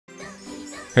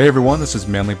Hey everyone, this is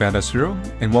Manly Badass Hero,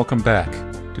 and welcome back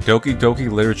to Doki Doki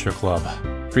Literature Club.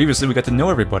 Previously we got to know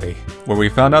everybody, where we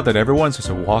found out that everyone's just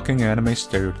a walking anime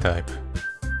stereotype.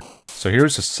 So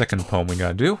here's the second poem we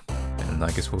gotta do, and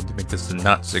I guess we'll make this the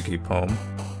Natsuki poem.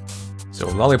 So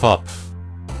Lollipop.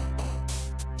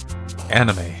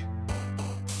 Anime.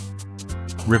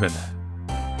 Ribbon.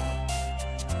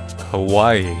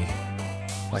 Kawaii.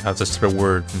 Like how it's a separate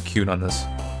word and cute on this.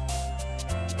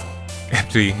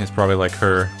 Empty is probably like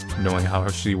her, knowing how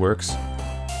she works.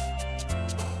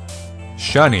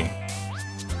 Shiny.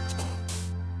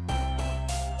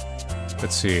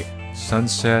 Let's see.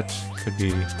 Sunset could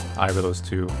be either of those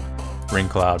two. Ring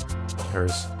Cloud,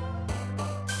 hers.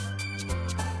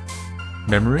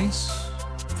 Memories?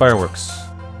 Fireworks,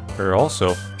 her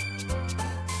also.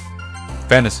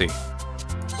 Fantasy.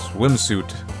 Swimsuit.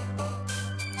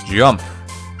 Jump.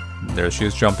 There she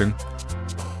is jumping.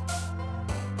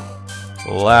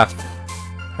 Laugh.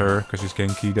 Her, because she's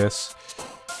Genki desu.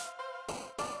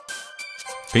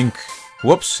 Pink.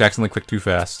 Whoops, accidentally clicked too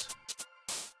fast.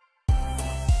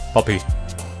 Puppy.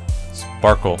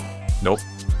 Sparkle. Nope.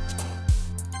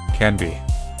 Can-be.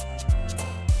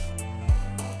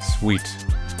 Sweet.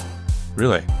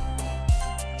 Really?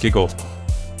 Giggle.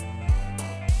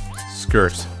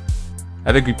 Skirt.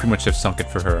 I think we pretty much have sunk it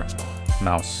for her.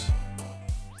 Mouse.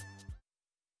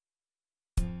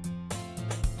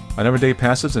 Another day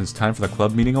passes and it's time for the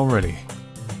club meeting already.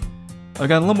 I've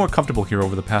gotten a little more comfortable here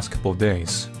over the past couple of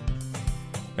days.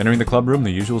 Entering the club room,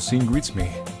 the usual scene greets me.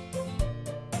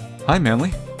 Hi,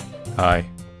 Manly. Hi.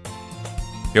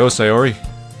 Yo, Sayori.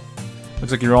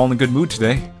 Looks like you're all in a good mood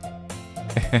today.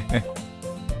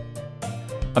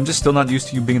 I'm just still not used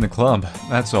to you being in the club,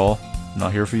 that's all. I'm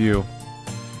not here for you.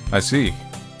 I see.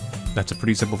 That's a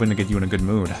pretty simple thing to get you in a good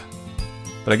mood.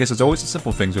 But I guess it's always the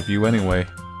simple things with you anyway.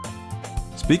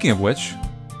 Speaking of which,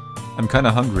 I'm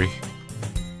kinda hungry.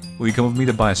 Will you come with me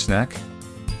to buy a snack?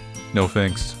 No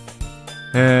thanks.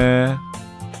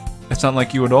 It's not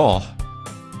like you at all.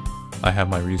 I have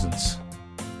my reasons.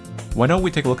 Why don't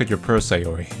we take a look at your purse,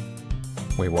 Sayori?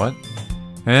 Wait, what?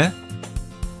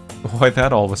 Why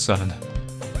that all of a sudden?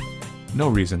 No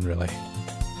reason, really.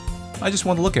 I just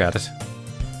want to look at it.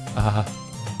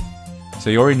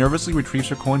 Sayori nervously retrieves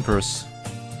her coin purse.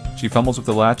 She fumbles with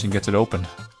the latch and gets it open.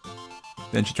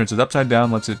 Then she turns it upside down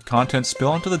and lets its contents spill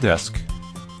onto the desk.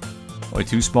 Only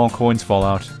 2 small coins fall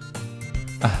out.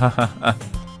 I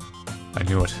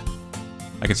knew it.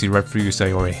 I can see right through you,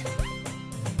 Sayori.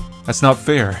 That's not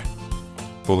fair.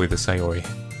 Bully the Sayori.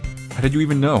 How did you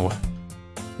even know?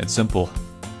 It's simple.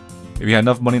 If you had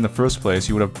enough money in the first place,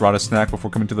 you would have brought a snack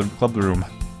before coming to the club room.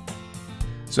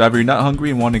 So either you're not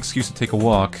hungry and want an excuse to take a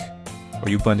walk, or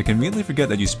you plan to conveniently forget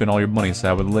that you spent all your money so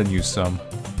I would lend you some.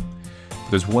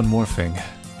 There's one more thing.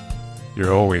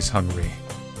 You're always hungry.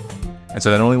 And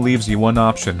so that only leaves you one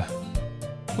option.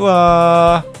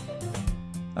 I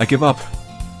give up.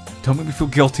 Don't make me feel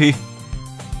guilty.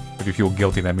 If you feel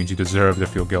guilty, that means you deserve to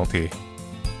feel guilty.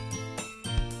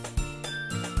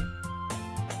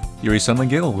 Yuri suddenly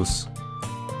giggles.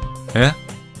 I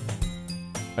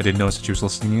didn't notice that she was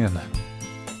listening in.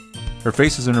 Her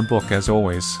face is in her book, as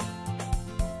always.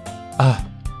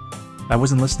 I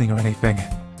wasn't listening or anything.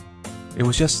 It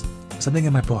was just something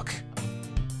in my book.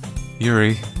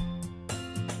 Yuri.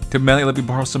 Could Manly let me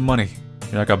borrow some money?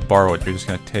 You're not gonna borrow it, you're just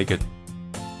gonna take it.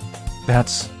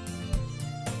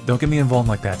 Don't get me involved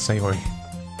like that, Sayori.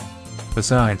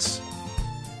 Besides,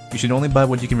 you should only buy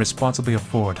what you can responsibly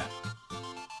afford.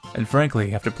 And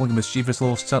frankly, after pulling a mischievous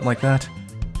little stunt like that,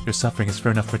 your suffering is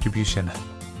fair enough retribution.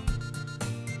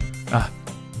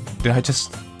 Did I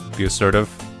just be assertive?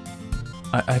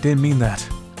 I didn't mean that.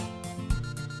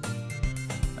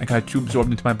 I got too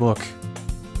absorbed into my book.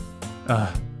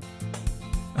 I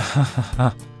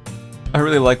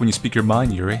really like when you speak your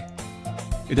mind, Yuri.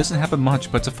 It doesn't happen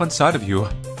much, but it's a fun side of you.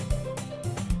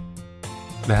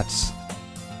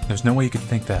 There's no way you could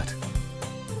think that.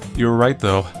 You were right,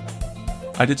 though.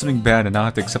 I did something bad and now I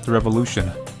have to accept the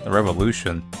revolution. The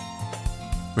revolution?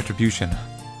 Retribution.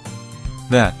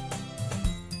 That.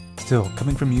 Still,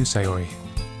 coming from you, Sayori.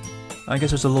 I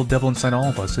guess there's a little devil inside all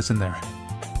of us, isn't there?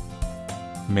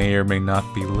 May or may not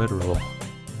be literal.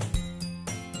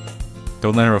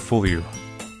 Don't let her fool you.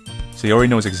 Sayori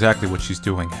knows exactly what she's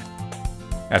doing.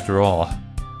 After all,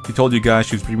 she told you guys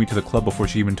she was bringing me to the club before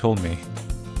she even told me.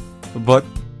 But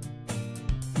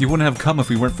you wouldn't have come if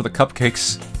we weren't for the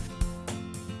cupcakes.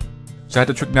 So I had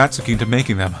to trick Natsuki into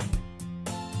making them.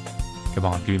 Come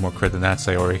on, give me more credit than that,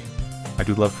 Sayori. I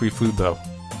do love free food, though.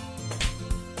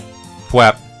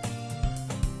 Whap!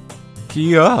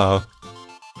 Kia!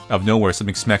 Out of nowhere,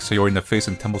 something smacks Sayori in the face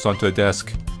and tumbles onto the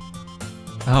desk.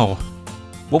 Oh.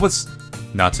 What was...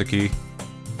 Natsuki.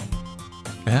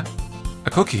 Eh? A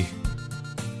cookie.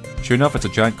 Sure enough, it's a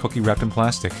giant cookie wrapped in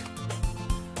plastic.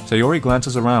 Sayori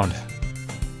glances around.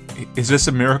 Is this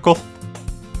a miracle?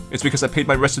 It's because I paid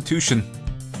my restitution.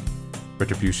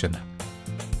 Retribution.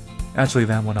 Actually,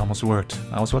 that one almost worked.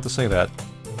 I was about to say that.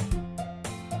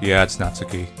 Yeah, it's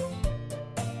Natsuki.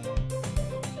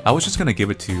 I was just gonna give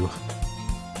it to you.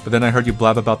 But then I heard you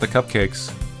blab about the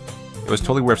cupcakes. It was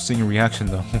totally worth seeing your reaction,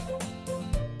 though.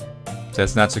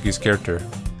 Says Natsuki's character.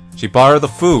 She bought her the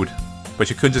food, but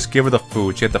she couldn't just give her the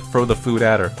food. She had to throw the food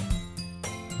at her.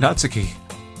 Natsuki,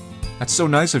 that's so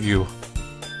nice of you.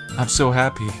 I'm so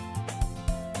happy.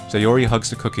 Sayori hugs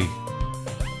the cookie.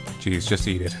 Jeez, just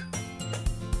eat it.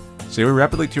 Sayori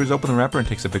rapidly tears open the wrapper and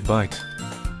takes a big bite.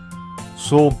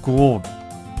 So good.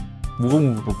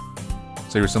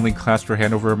 Sayori suddenly clasped her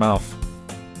hand over her mouth.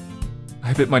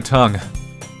 I bit my tongue.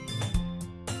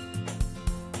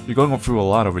 You're going through a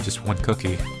lot over just one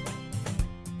cookie.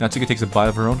 Natsuki takes a bite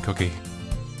of her own cookie.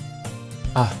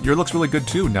 Ah, yours looks really good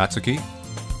too, Natsuki.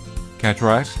 Can I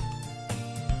try it?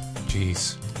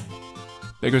 Jeez.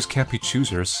 Beggars can't be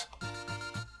choosers.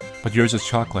 But yours is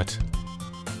chocolate.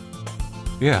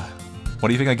 Yeah. Why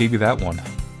do you think I gave you that one?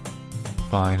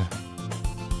 Fine.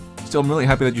 Still, I'm really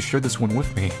happy that you shared this one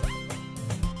with me.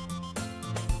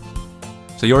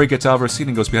 Sayori gets out of her seat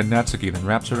and goes behind Natsuki, then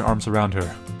wraps her arms around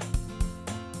her.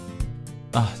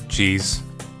 Ah, jeez.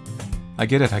 I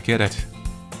get it, I get it.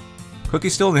 Cookie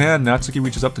still in hand, Natsuki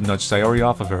reaches up to nudge Sayori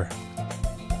off of her.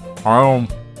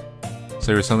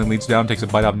 Sayori suddenly leans down and takes a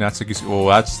bite out of Natsuki's... Oh,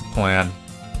 that's the plan.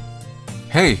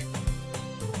 Hey!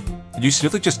 Did you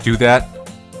seriously just do that?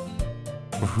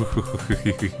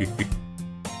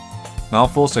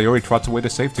 Mouthful, Sayori trots away to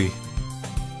safety.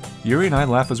 Yuri and I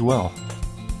laugh as well.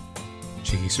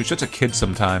 Jeez, you're such a kid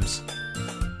sometimes.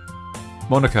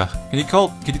 Monika, can you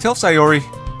tell Sayori?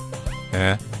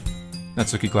 Eh?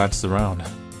 Natsuki glances around.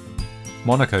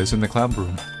 Monika is in the clown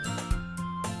room.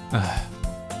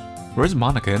 Where's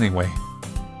Monika anyway?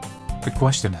 Good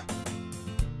question.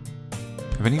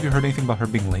 Have any of you heard anything about her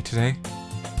being late today?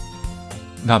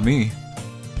 Not me.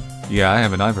 Yeah, I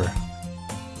haven't either.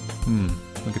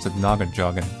 Look, it's a noggin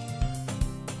jogging.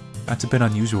 That's a bit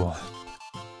unusual.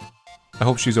 I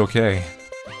hope she's okay.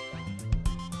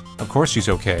 Of course she's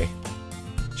okay.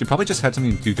 She probably just had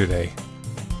something to do today.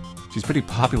 She's pretty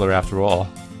popular after all.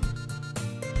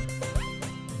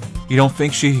 You don't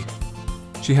think she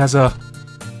has a...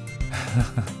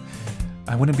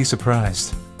 I wouldn't be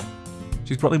surprised.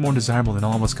 She's probably more desirable than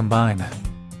all of us combined.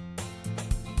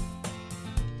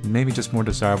 Maybe just more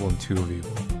desirable than two of you.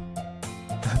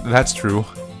 That's true.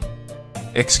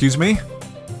 Excuse me?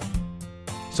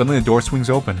 Suddenly the door swings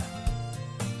open.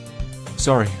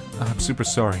 Sorry, I'm super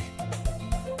sorry.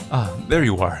 Ah, there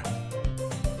you are.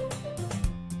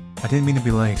 I didn't mean to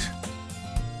be late.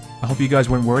 I hope you guys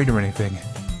weren't worried or anything.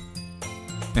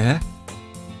 Eh?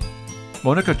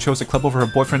 Monika chose the club over her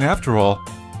boyfriend after all.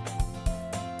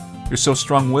 You're so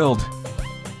strong-willed.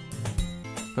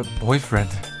 But boyfriend?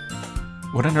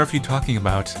 What on earth are you talking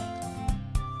about?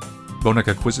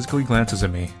 Monika quizzically glances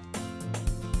at me.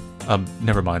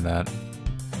 Never mind that.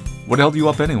 What held you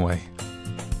up anyway?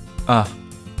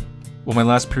 Well, my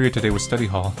last period today was study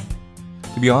hall.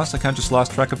 To be honest, I kinda just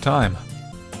lost track of time.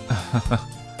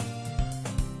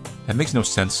 That makes no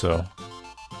sense, though.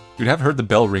 You'd have heard the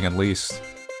bell ring at least.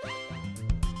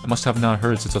 I must have not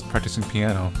heard since I was practicing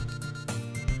piano.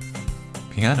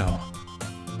 Piano?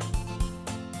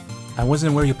 I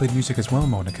wasn't aware you played music as well,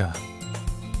 Monika.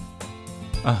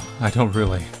 I don't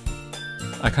really.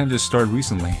 I kinda just started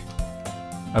recently.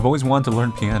 I've always wanted to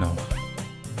learn piano.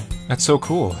 That's so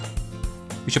cool.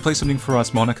 You should play something for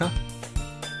us, Monika?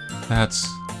 That's...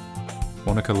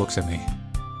 Monika looks at me.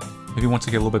 Maybe once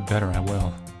I get a little bit better, I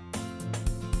will.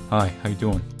 Hi, how you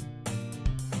doing?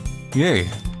 Yay!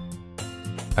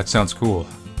 That sounds cool.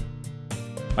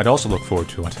 I'd also look forward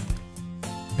to it.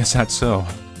 Is that so?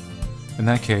 In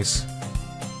that case,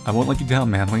 I won't let you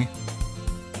down, Manly.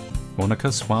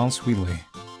 Monika smiles sweetly.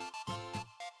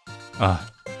 I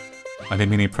didn't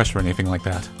mean any pressure or anything like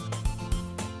that.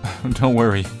 Don't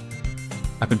worry.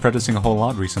 I've been practicing a whole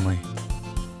lot recently.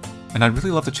 And I'd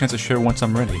really love the chance to share once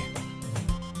I'm ready.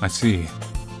 I see.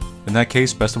 In that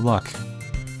case, best of luck.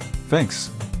 Thanks.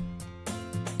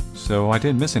 So I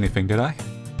didn't miss anything, did I?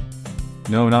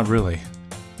 No, not really.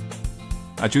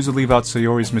 I choose to leave out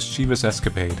Sayori's mischievous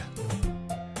escapade.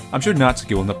 I'm sure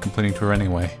Natsuki will end up complaining to her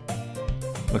anyway.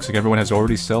 Looks like everyone has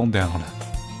already settled down.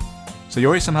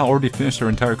 Sayori somehow already finished her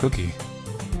entire cookie.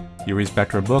 Yuri's back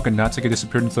to her book and Natsuki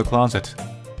disappeared into the closet.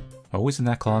 Always in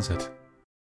that closet.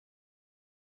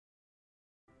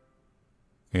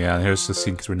 Yeah, here's the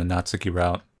scene because we're in the Natsuki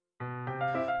route.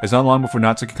 It's not long before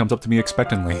Natsuki comes up to me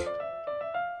expectantly.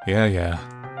 Yeah.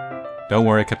 Don't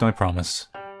worry, I kept my promise.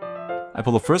 I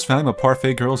pull the first volume of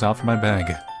Parfait Girls out from my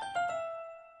bag.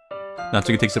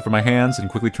 Natsuki takes it from my hands and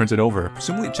quickly turns it over,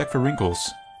 presumably to check for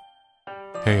wrinkles.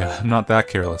 Hey, I'm not that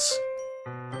careless.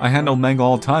 I handle manga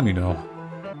all the time, you know.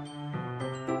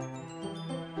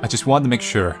 I just wanted to make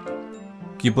sure.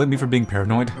 Can you blame me for being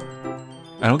paranoid?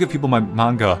 I don't give people my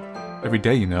manga every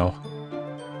day, you know.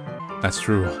 That's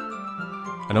true.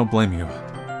 I don't blame you.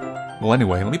 Well,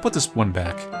 anyway, let me put this one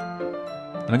back.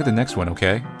 And I'll get the next one,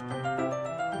 okay?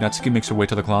 Natsuki makes her way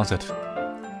to the closet.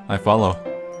 I follow.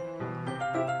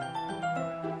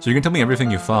 So you're gonna tell me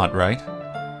everything you thought, right?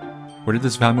 Where did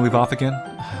this family leave off again?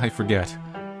 I forget.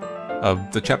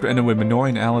 The chapter ended with Minori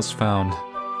and Alice found...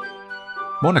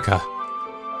 Monika!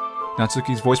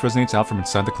 Natsuki's voice resonates out from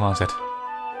inside the closet.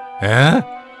 Eh?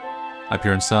 I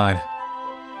peer inside.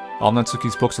 All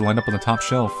Natsuki's books are lined up on the top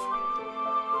shelf.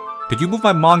 Did you move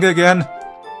my manga again?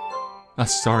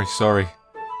 Sorry.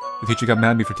 The teacher got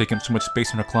mad at me for taking up so much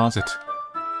space in her closet.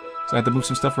 So I had to move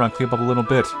some stuff around, clean up a little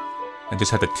bit. And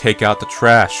just had to take out the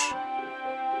trash.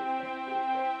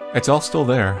 It's all still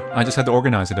there. I just had to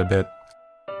organize it a bit.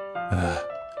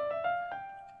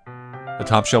 The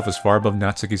top shelf is far above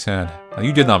Natsuki's head. Now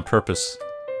you did it on purpose.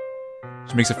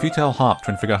 She makes a futile hop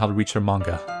trying to figure out how to reach her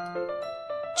manga.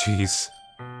 Jeez.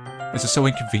 This is so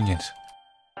inconvenient.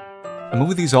 I'm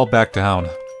moving these all back down.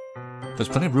 There's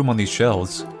plenty of room on these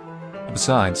shelves.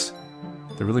 Besides,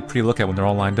 they're really pretty to look at when they're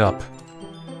all lined up.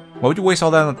 Why would you waste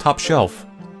all that on the top shelf?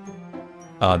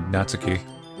 Natsuki.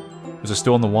 There's a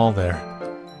stool on the wall there.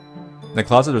 In the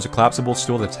closet, there's a collapsible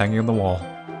stool that's hanging on the wall.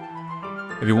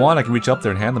 If you want, I can reach up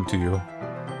there and hand them to you.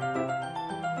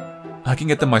 I can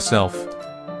get them myself.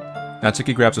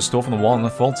 Natsuki grabs a stool from the wall and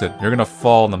unfolds it. You're gonna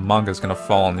fall and the manga's gonna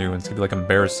fall on you, and it's gonna be like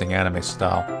embarrassing anime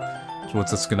style. So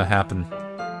what's gonna happen?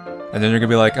 And then you're gonna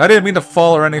be like, I didn't mean to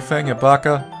fall or anything, you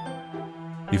baka.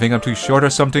 You think I'm too short or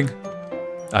something?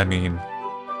 I mean,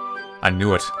 I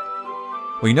knew it.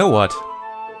 Well, you know what?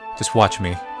 Just watch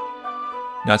me.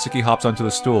 Natsuki hops onto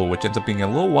the stool, which ends up being a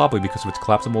little wobbly because of its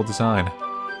collapsible design.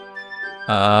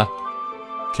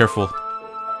 Careful.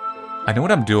 I know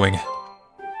what I'm doing.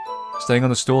 Staying on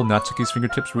the stool, Natsuki's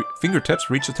fingertips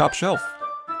reach the top shelf.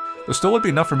 The stool would be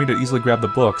enough for me to easily grab the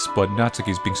books, but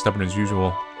Natsuki's being stubborn as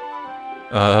usual.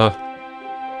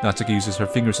 Natsuki uses her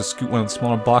fingers to scoot one of the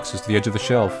smaller boxes to the edge of the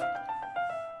shelf.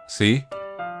 See?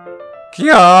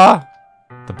 Kia!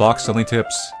 The box suddenly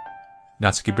tips.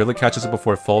 Natsuki barely catches it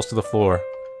before it falls to the floor.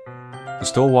 The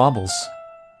stool wobbles.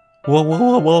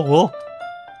 Whoa.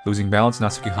 Losing balance,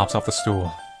 Natsuki hops off the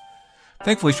stool.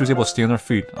 Thankfully, she was able to stay on her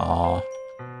feet. Aww.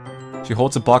 She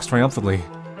holds the box triumphantly.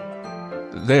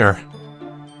 There.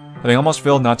 Having almost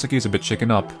failed, Natsuki is a bit shaken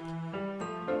up.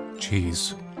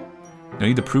 Jeez. You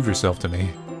need to prove yourself to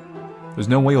me. There's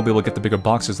no way you'll be able to get the bigger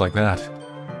boxes like that.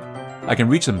 I can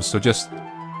reach them, so just...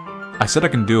 I said I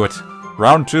can do it.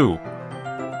 Round 2.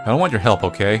 I don't want your help,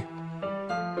 okay?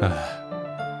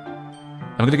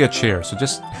 I'm gonna get a chair, so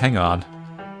just hang on.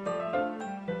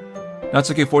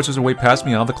 Natsuki forces her way past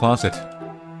me out of the closet.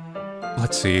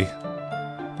 Let's see.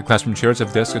 The classroom chairs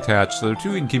have desks attached, so they're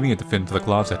too inconvenient to fit into the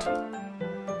closet.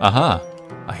 Aha!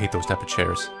 I hate those type of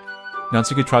chairs.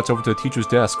 Natsuki trots over to the teacher's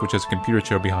desk, which has a computer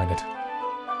chair behind it.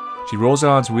 She rolls it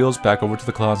on its wheels back over to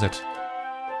the closet.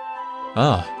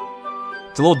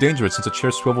 It's a little dangerous since the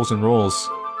chair swivels and rolls.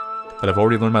 But I've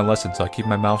already learned my lesson, so I keep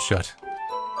my mouth shut.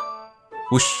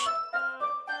 Whoosh!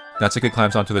 Natsuki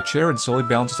climbs onto the chair and slowly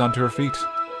balances onto her feet.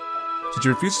 Since she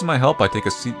refuses my help, I take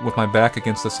a seat with my back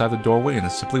against the side of the doorway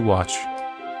and simply watch.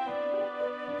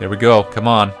 There we go, come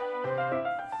on.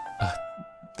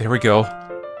 There we go.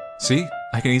 See?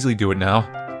 I can easily do it now.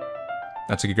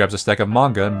 Natsuki grabs a stack of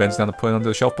manga and bends down to put it onto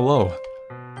the shelf below.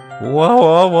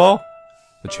 Whoa.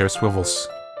 The chair swivels.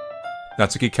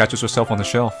 Natsuki catches herself on the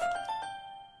shelf.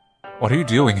 What are you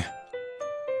doing? Can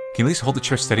you at least hold the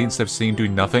chair steady instead of sitting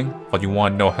doing nothing? But you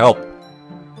want no help.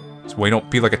 So why you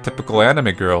don't be like a typical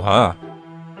anime girl, huh?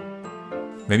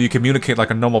 Maybe you communicate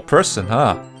like a normal person,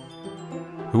 huh?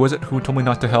 Who was it who told me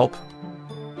not to help?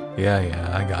 Yeah,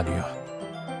 I got you.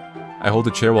 I hold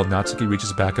the chair while Natsuki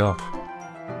reaches back up.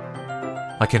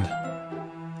 I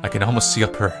can almost see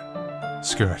up her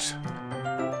skirt.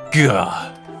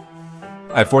 Gah!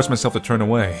 I forced myself to turn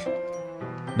away.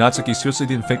 Natsuki seriously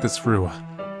didn't think this through.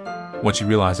 When she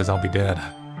realizes I'll be dead.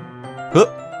 Huh!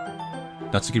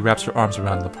 Natsuki wraps her arms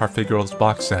around the Parfait Girls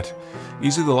box set,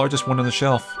 easily the largest one on the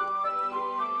shelf.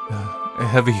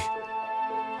 Heavy.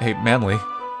 Hey, manly.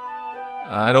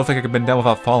 I don't think I can bend down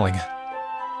without falling.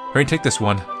 Hurry, take this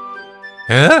one.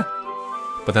 Huh?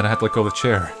 but then I have to let go of the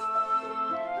chair.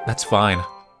 That's fine.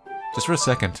 Just for a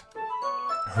second.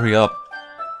 Hurry up.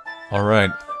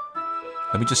 Alright.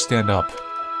 Let me just stand up.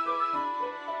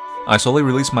 I slowly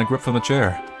release my grip from the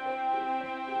chair.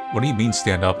 What do you mean,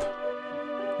 stand up?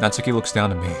 Natsuki looks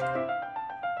down at me.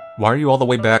 Why are you all the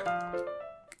way back?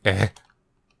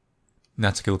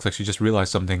 Natsuki looks like she just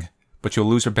realized something, but she'll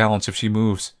lose her balance if she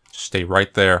moves. Just stay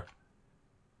right there.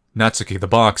 Natsuki, the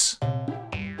box.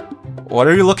 What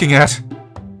are you looking at?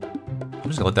 I'm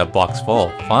just gonna let that box fall.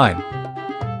 Fine.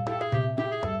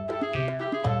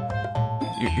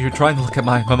 You're trying to look at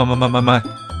my...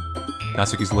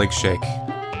 Natsuki's legs shake.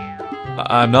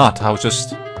 I'm not. I was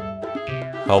just...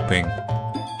 helping.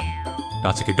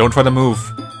 Natsuki, don't try to move.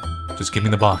 Just give me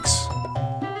the box.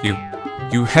 You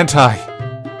hentai!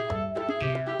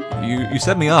 You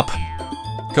set me up.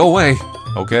 Go away.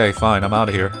 Okay, fine, I'm out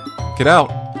of here. Get out.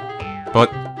 But...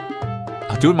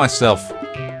 I'll do it myself.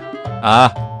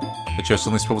 The chair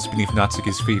suddenly swivels beneath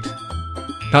Natsuki's feet.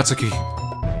 Natsuki!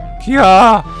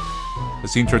 Kia! The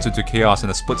scene turns into chaos in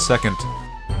a split second.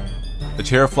 The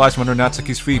chair flies from under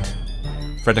Natsuki's feet.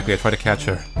 Frantically, I try to catch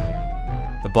her.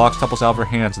 The box topples out of her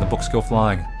hands and the books go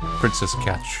flying. Princess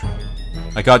catch.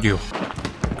 I got you.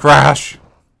 Crash!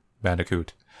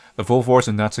 Bandicoot. The full force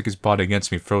of Natsuki's body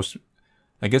against me froze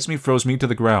me to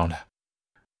the ground.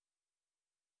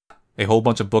 A whole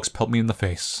bunch of books pelt me in the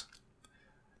face.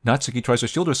 Natsuki tries to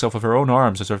shield herself with her own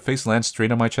arms as her face lands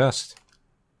straight on my chest.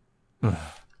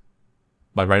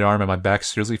 My right arm and my back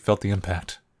seriously felt the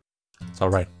impact. It's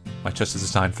alright. My chest is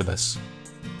designed for this.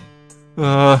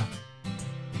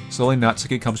 Slowly,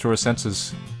 Natsuki comes to her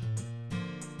senses.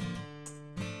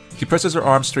 She presses her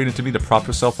arm straight into me to prop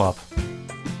herself up.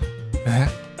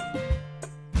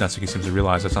 Natsuki seems to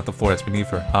realize that's not the floor that's beneath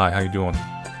her. Hi, how you doing?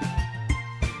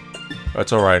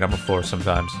 That's alright, I'm a floor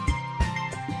sometimes.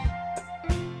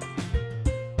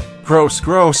 Gross,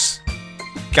 gross!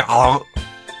 Gah!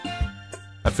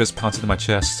 A fist pounds into my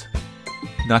chest.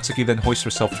 Natsuki then hoists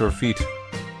herself to her feet.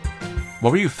 What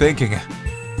were you thinking?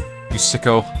 You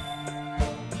sicko.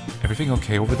 Everything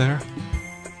okay over there?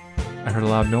 I heard a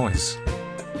loud noise.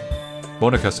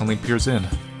 Monika suddenly peers in.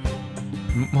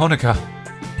 Monika!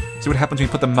 See what happens when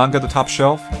you put the manga at the top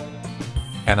shelf?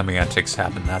 Anime antics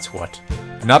happen, that's what.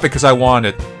 Not because I want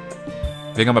it.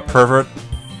 Think I'm a pervert?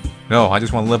 No, I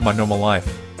just want to live my normal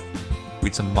life.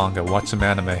 Read some manga, watch some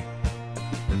anime.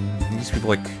 And these people,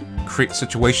 like, create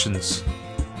situations.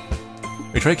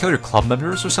 Are you trying to kill your club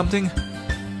members or something?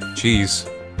 Jeez.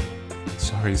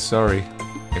 Sorry.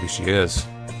 Maybe she is.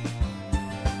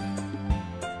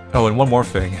 Oh, and one more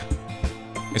thing.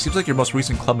 It seems like your most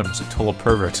recent club member's a total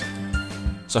pervert.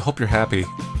 So I hope you're happy.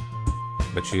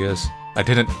 But she is. I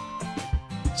didn't.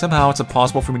 Somehow it's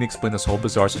impossible for me to explain this whole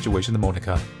bizarre situation to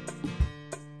Monika.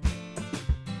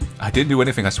 I didn't do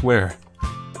anything, I swear.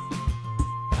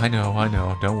 I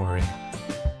know, don't worry.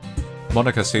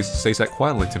 Monika says that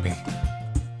quietly to me.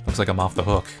 Looks like I'm off the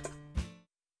hook.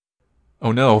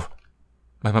 Oh no!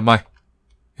 My...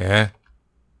 Eh?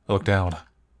 I look down.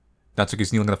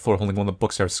 Natsuki's kneeling on the floor holding one of the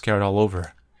books that are scattered all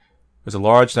over. There's a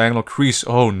large diagonal crease,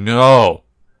 oh no!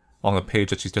 Along the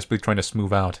page that she's desperately trying to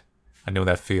smooth out. I know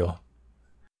that feel.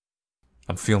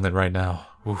 I'm feeling it right now.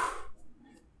 Oof.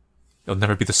 It'll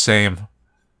never be the same.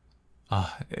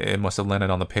 It must have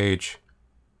landed on the page.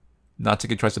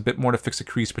 Natsuki tries a bit more to fix the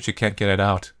crease, but she can't get it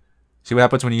out. See what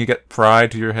happens when you get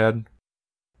pride to your head?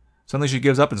 Suddenly she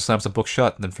gives up and slams the book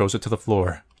shut, and then throws it to the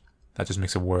floor. That just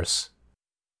makes it worse.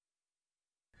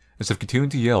 Instead of continuing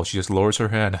to yell, she just lowers her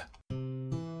head.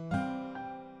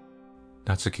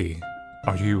 Natsuki,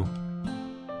 are you...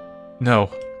 No.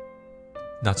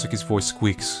 Natsuki's voice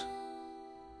squeaks.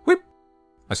 Whip!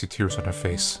 I see tears on her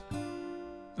face.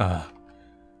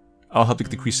 I'll help you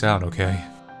get the crease out, okay?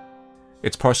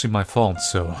 It's partially my fault,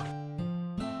 so...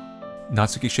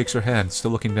 Natsuki shakes her head,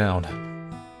 still looking down.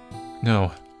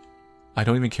 No, I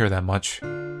don't even care that much.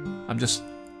 I'm just...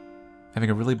 having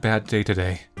a really bad day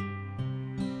today.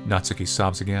 Natsuki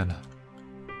sobs again.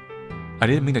 I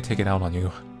didn't mean to take it out on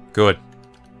you. Good.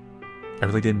 I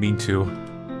really didn't mean to.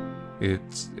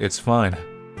 It's fine.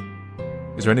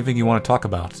 Is there anything you want to talk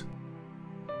about?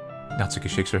 Natsuki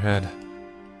shakes her head.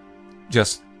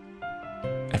 Just...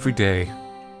 every day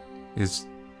is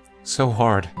so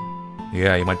hard.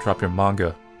 Yeah, you might drop your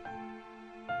manga.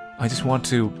 I just want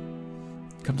to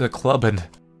come to the club and...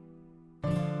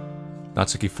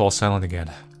 Natsuki falls silent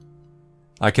again.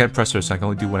 I can't press her, so I can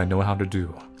only do what I know how to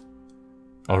do.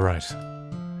 Alright.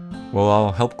 Well,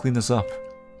 I'll help clean this up.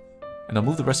 And I'll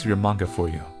move the rest of your manga for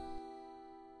you.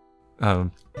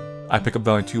 I pick up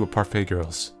Volume 2 of Parfait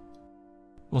Girls.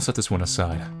 We'll set this one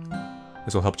aside.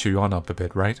 This will help cheer you on up a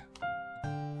bit, right?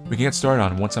 We can get started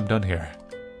on once I'm done here.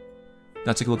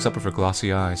 Natsuki looks up with her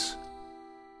glossy eyes.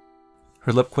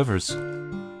 Her lip quivers.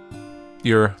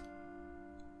 You're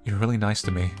really nice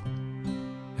to me.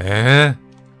 Eh?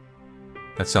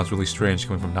 That sounds really strange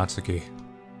coming from Natsuki.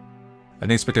 I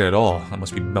didn't expect it at all. I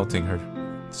must be melting her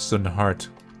stunned heart.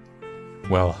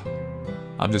 Well,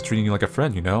 I'm just treating you like a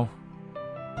friend, you know?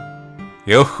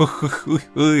 Yo,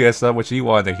 that's not what she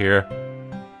wanted to hear.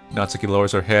 Natsuki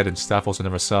lowers her head and stifles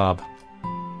another sob.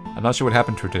 I'm not sure what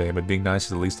happened to her today, but being nice is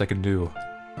the least I can do.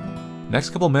 The next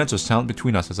couple of minutes are silent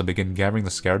between us as I begin gathering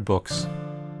the scattered books.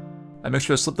 I make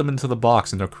sure to slip them into the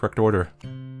box in their correct order.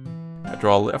 After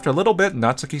a little bit,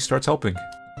 Natsuki starts helping.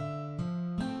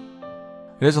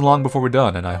 It isn't long before we're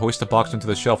done, and I hoist the box into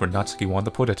the shelf where Natsuki wanted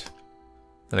to put it.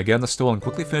 Then I get on the stool and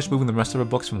quickly finish moving the rest of her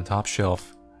books from the top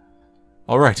shelf.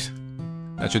 Alright,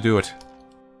 that should do it.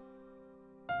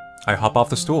 I hop off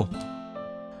the stool.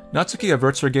 Natsuki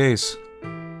averts her gaze.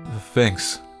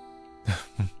 Thanks.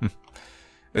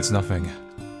 It's nothing.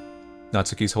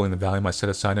 Natsuki's holding the volume I set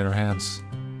aside in her hands.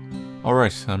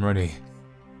 Alright, I'm ready.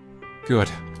 Good.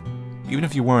 Even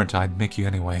if you weren't, I'd make you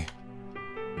anyway.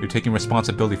 You're taking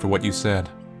responsibility for what you said.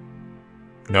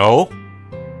 No?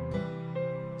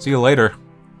 See you later.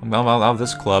 I'm out of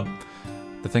this club.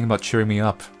 The thing about cheering me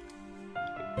up.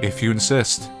 If you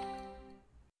insist.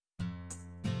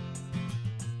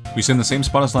 We sit in the same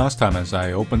spot as last time as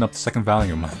I open up the second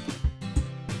volume.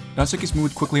 Natsuki's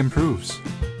mood quickly improves,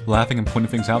 laughing and pointing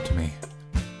things out to me.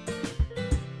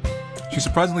 She's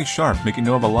surprisingly sharp, making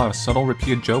note of a lot of subtle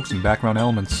repeated jokes and background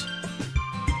elements.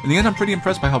 In the end, I'm pretty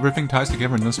impressed by how riffing ties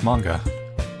together in this manga.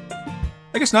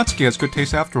 I guess Natsuki has good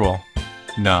taste after all.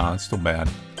 Nah, it's still bad.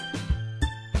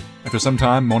 After some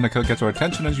time, Monika gets our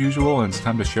attention as usual, and it's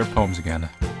time to share poems again.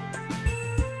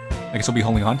 I guess I'll be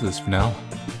holding on to this for now.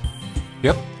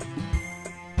 Yep.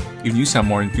 Even you sound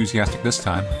more enthusiastic this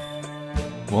time.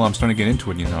 Well, I'm starting to get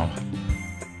into it, you know.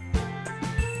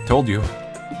 Told you.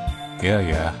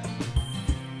 Yeah.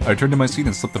 I returned to my seat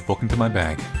and slipped the book into my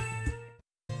bag.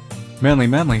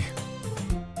 Manly.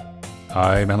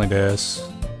 Hi, Manly des.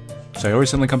 Sayori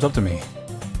suddenly comes up to me.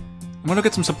 I'm gonna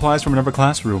get some supplies from another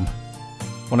classroom.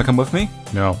 Wanna come with me?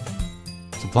 No.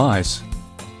 Supplies?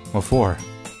 What for?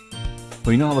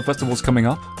 Well, you know how the festival's coming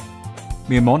up?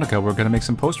 Me and Monika were gonna make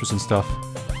some posters and stuff.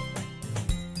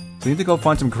 So you need to go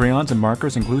find some crayons and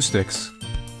markers and glue sticks.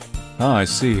 Ah, I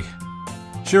see.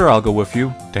 Sure, I'll go with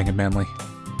you. Dang it, Manly.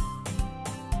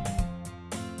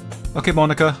 Okay,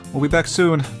 Monika, we'll be back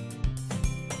soon.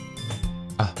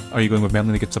 Are you going with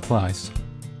Manly to get supplies?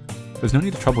 There's no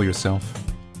need to trouble yourself.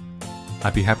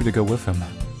 I'd be happy to go with him.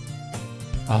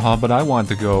 But I want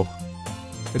to go.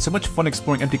 It's so much fun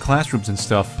exploring empty classrooms and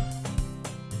stuff.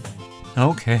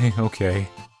 Okay. It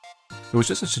was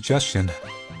just a suggestion.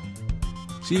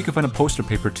 See, you can find a poster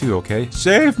paper too, okay?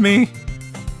 Save me!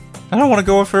 I don't want to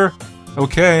go with her.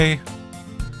 Okay.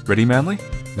 Ready, Manly?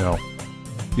 No.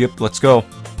 Yep, let's go.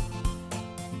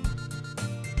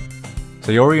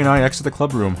 Sayori and I exit the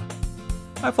club room.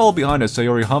 I follow behind as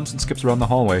Sayori humps and skips around the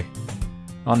hallway.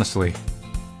 Honestly,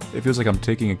 it feels like I'm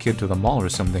taking a kid to the mall or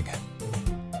something.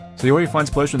 Sayori finds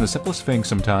pleasure in the simplest things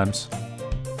sometimes.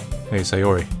 Hey,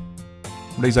 Sayori.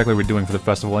 What exactly are we doing for the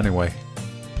festival anyway?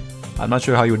 I'm not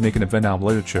sure how you would make an event out of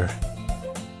literature.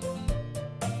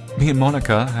 Me and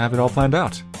Monika have it all planned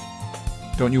out.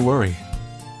 Don't you worry.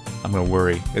 I'm gonna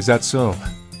worry. Is that so?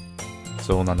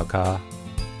 So Nanoka.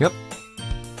 Yep.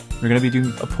 We're gonna be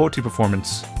doing a poetry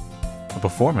performance. A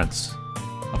performance?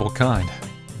 Of what kind?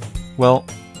 Well,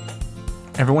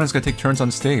 everyone is gonna take turns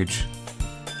on stage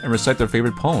and recite their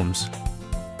favorite poems.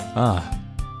 Ah,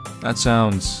 that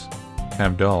sounds kind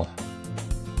of dull.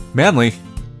 Manly,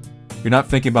 you're not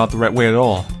thinking about it the right way at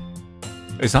all.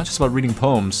 It's not just about reading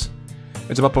poems,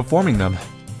 it's about performing them.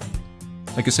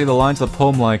 I could say the lines of the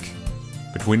poem like,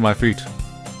 "Between my feet,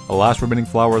 a last remaining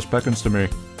flower beckons to me.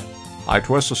 I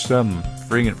twist the stem,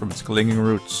 freeing it from its clinging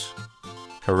roots,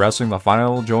 caressing the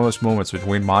final joyless moments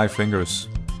between my fingers.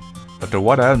 But to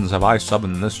what ends have I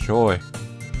summoned this joy?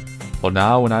 For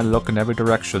now when I look in every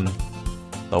direction,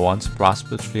 the once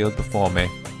prosperous field before me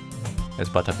is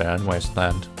but a barren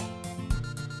wasteland."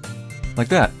 Like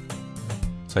that.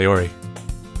 Sayori,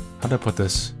 how do I put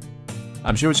this?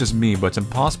 I'm sure it's just me, but it's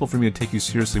impossible for me to take you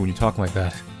seriously when you talk like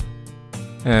that.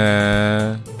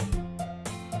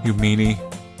 You meanie.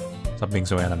 Stop being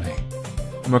so anime.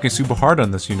 I'm working super hard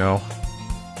on this, you know.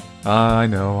 I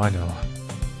know.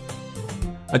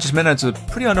 I just meant it's a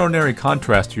pretty unordinary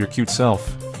contrast to your cute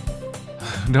self.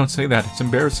 Don't say that, it's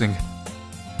embarrassing.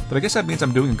 But I guess that means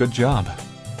I'm doing a good job.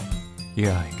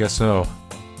 Yeah, I guess so.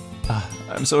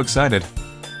 I'm so excited.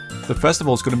 The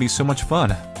festival is going to be so much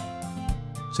fun.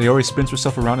 Sayori spins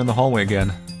herself around in the hallway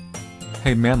again.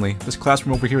 Hey Manly, this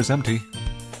classroom over here is empty.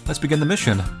 Let's begin the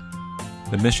mission.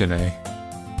 The mission, eh?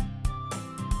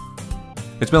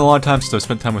 It's been a long time since I've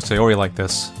spent time with Sayori like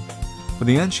this. But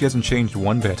in the end, she hasn't changed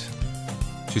one bit.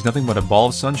 She's nothing but a ball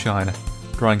of sunshine,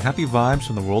 drawing happy vibes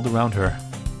from the world around her.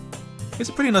 It's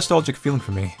a pretty nostalgic feeling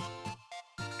for me.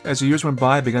 As the years went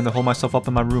by, I began to hold myself up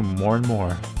in my room more and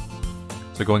more.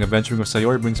 So going adventuring with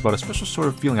Sayori brings about a special sort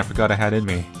of feeling I forgot I had in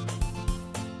me.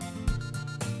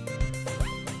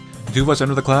 The two of us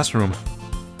enter the classroom.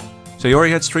 Sayori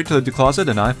heads straight to the closet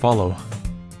and I follow.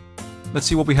 Let's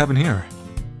see what we have in here.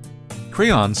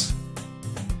 Crayons!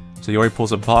 Sayori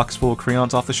pulls a box full of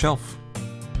crayons off the shelf.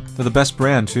 They're the best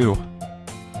brand, too.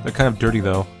 They're kind of dirty,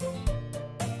 though.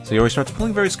 Sayori starts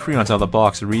pulling various crayons out of the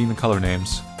box and reading the color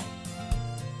names.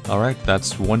 Alright,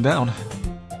 that's one down.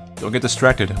 Don't get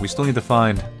distracted, we still need to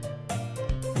find...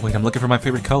 Wait, I'm looking for my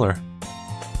favorite color.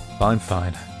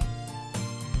 Fine.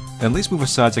 At least move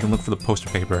aside so I can look for the poster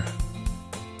paper.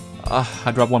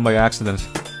 I dropped one by accident.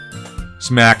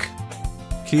 Smack!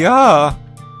 Kia!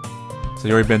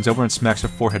 Sayori bends over and smacks her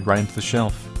forehead right into the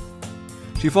shelf.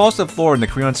 She falls to the floor and the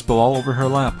crayons spill all over her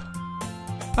lap.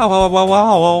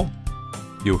 Ow.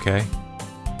 You okay?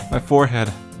 My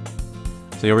forehead.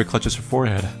 Sayori clutches her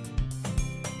forehead.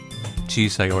 Gee,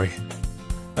 Sayori.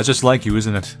 That's just like you,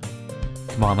 isn't it?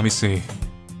 Come on, let me see.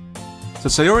 So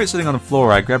Sayori is sitting on the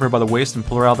floor. I grab her by the waist and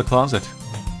pull her out of the closet.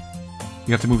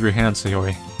 You have to move your hands,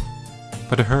 Sayori.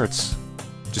 But it hurts.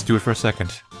 Just do it for a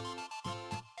second.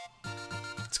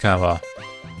 It's kind of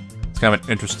an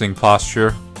interesting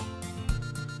posture.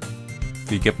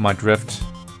 Do you get my drift?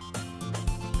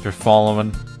 If you're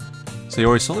following.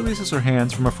 Sayori slowly releases her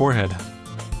hands from her forehead.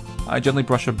 I gently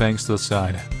brush her bangs to the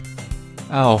side.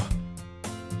 Ow.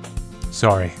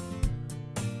 Sorry.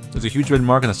 There's a huge red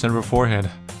mark in the center of her forehead.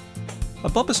 A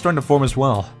bump is starting to form as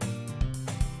well.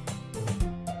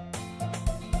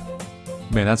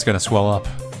 Man, that's gonna swell up.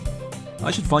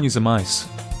 I should find you some ice.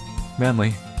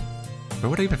 Manly, where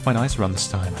would I even find ice around this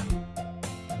time?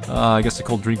 I guess a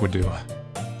cold drink would do.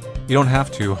 You don't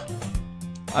have to.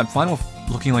 I'm fine with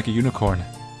looking like a unicorn.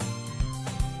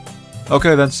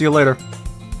 Okay then, see you later.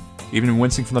 Even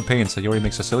wincing from the pain, Sayori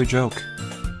makes a silly joke.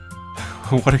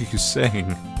 What are you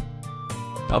saying?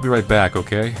 I'll be right back,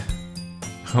 okay?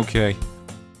 Okay.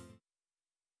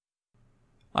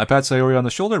 I pat Sayori on the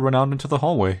shoulder and run out into the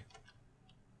hallway.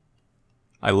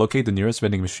 I locate the nearest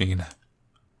vending machine.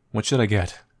 What should I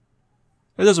get?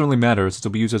 It doesn't really matter, since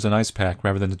it'll be used as an ice pack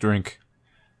rather than a drink.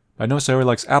 I know Sayori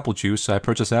likes apple juice, so I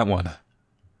purchased that one.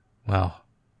 Wow.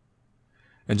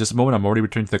 In just a moment, I'm already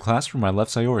returning to the classroom where I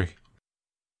left Sayori.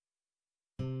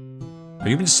 Have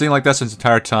you been just sitting like that since the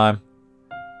entire time?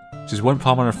 She's one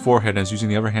palm on her forehead and is using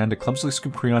the other hand to clumsily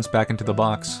scoop crayons back into the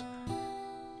box.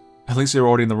 At least they were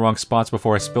already in the wrong spots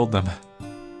before I spilled them.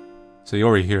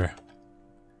 Sayori here.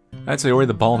 I had Sayori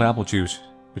the ball of apple juice,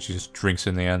 but she just drinks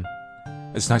in the end.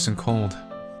 It's nice and cold.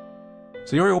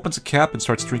 Sayori opens a cap and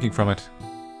starts drinking from it.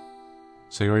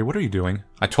 Sayori, what are you doing?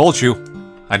 I told you!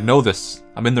 I know this.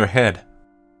 I'm in their head.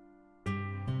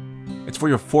 It's for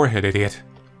your forehead, idiot.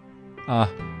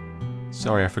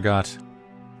 Sorry, I forgot.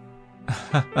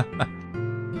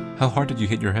 How hard did you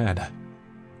hit your head?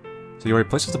 Sayori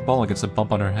places the ball against the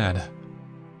bump on her head.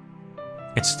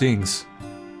 It stings.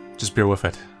 Just bear with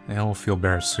it. It'll feel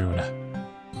better soon.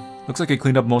 Looks like I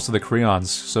cleaned up most of the crayons,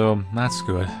 so that's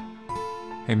good.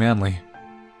 Hey Manly,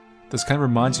 this kind of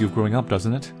reminds you of growing up,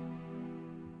 doesn't it?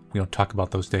 We don't talk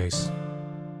about those days.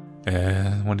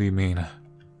 What do you mean?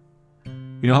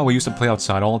 You know how we used to play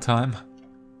outside all the time?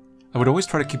 I would always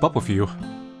try to keep up with you.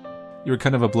 You were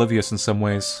kind of oblivious in some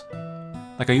ways.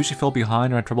 Like I usually fell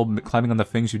behind or had trouble climbing on the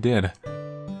things you did.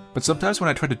 But sometimes when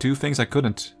I tried to do things I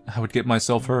couldn't, I would get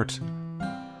myself hurt.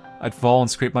 I'd fall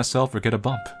and scrape myself or get a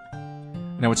bump.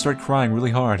 And I would start crying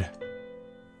really hard.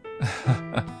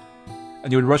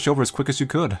 And you would rush over as quick as you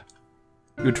could.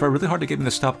 You would try really hard to get me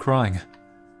to stop crying.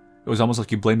 It was almost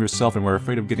like you blamed yourself and were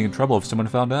afraid of getting in trouble if someone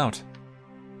found out.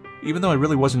 Even though it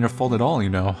really wasn't your fault at all, you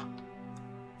know.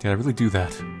 Did I really do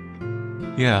that?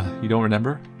 Yeah, you don't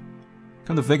remember?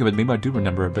 Come to think of it, maybe I do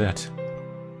remember a bit.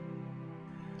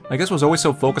 I guess I was always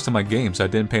so focused on my games I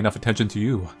didn't pay enough attention to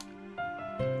you.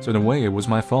 So in a way, it was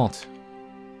my fault.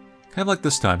 Kind of like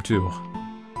this time, too.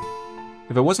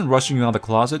 If I wasn't rushing you out of the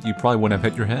closet, you probably wouldn't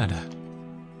have hit your head.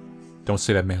 Don't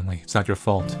say that, Manly. It's not your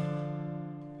fault.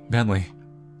 Manly,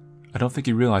 I don't think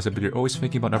you realize it, but you're always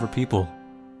thinking about other people.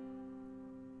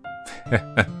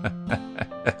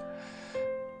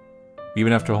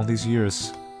 Even after all these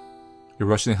years, you're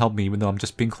rushing to help me even though I'm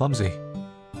just being clumsy.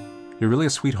 You're really a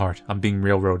sweetheart. I'm being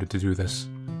railroaded to do this.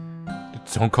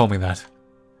 Don't call me that.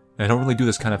 I don't really do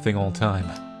this kind of thing all the time.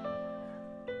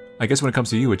 I guess when it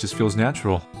comes to you, it just feels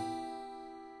natural.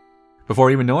 Before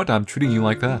I even know it, I'm treating you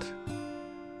like that.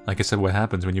 I guess that's what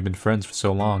happens when you've been friends for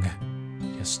so long.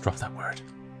 Yes, drop that word.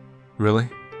 Really?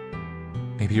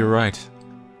 Maybe you're right.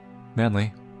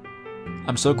 Manly,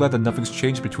 I'm so glad that nothing's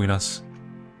changed between us.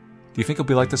 Do you think it'll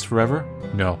be like this forever?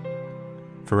 No.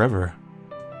 Forever?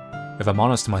 If I'm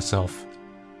honest to myself,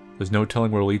 there's no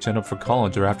telling where we'll each end up for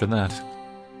college or after that.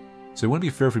 So it wouldn't be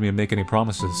fair for me to make any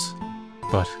promises.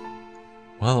 But,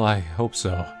 well, I hope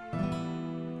so.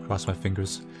 Cross my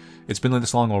fingers. It's been like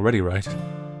this long already, right?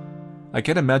 I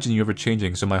can't imagine you ever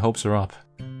changing, so my hopes are up.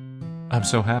 I'm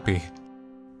so happy.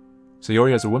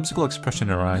 Sayori has a whimsical expression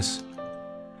in her eyes.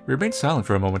 We remain silent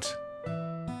for a moment.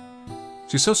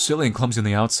 She's so silly and clumsy on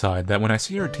the outside that when I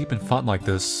see her deep in thought like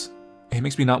this, it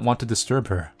makes me not want to disturb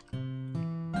her.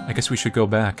 I guess we should go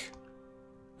back.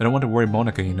 I don't want to worry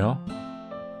Monika, you know?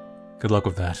 Good luck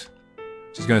with that.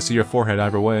 She's gonna see your forehead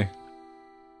either way.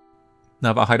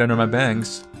 Now if I hide under my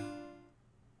bangs...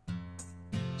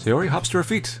 Sayori hops to her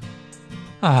feet.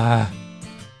 Ah.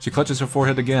 She clutches her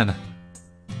forehead again.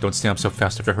 Don't stamp so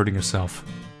fast after hurting yourself.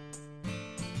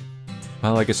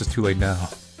 Well, I guess it's too late now.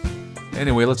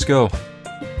 Anyway, let's go.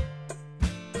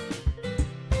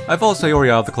 I follow Sayori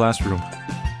out of the classroom.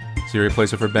 Sayori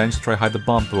plays with her bench to try to hide the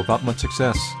bump, but without much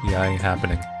success. Yeah, ain't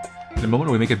happening. In a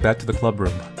moment, we make it back to the club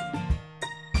room.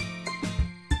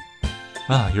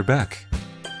 Ah, you're back.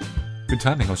 Good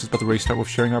timing, I was just about to ready to start with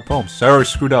sharing our poems. Sayori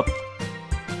screwed up.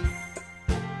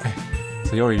 Hey,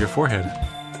 Sayori, your forehead.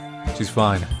 She's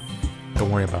fine.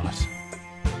 Don't worry about it.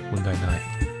 One night.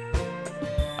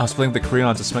 I was playing with the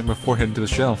crayons to smack my forehead into the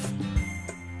shelf.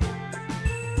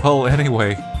 Well,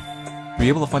 anyway, were you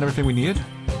able to find everything we needed?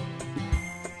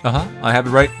 Uh-huh, I have it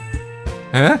right.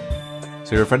 Huh?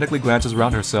 Sayori frantically glances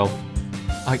around herself.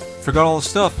 I forgot all the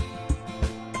stuff.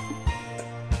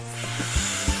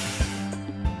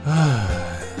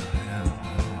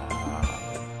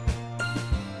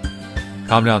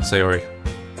 Calm down, Sayori.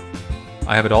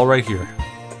 I have it all right here.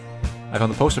 I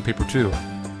found the poster paper, too.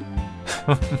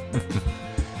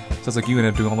 Sounds like you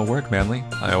ended up doing all the work, Manly.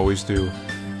 I always do.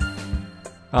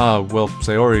 Well,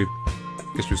 Sayori...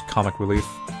 guess she was comic relief.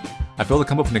 I failed to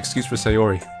come up with an excuse for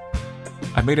Sayori.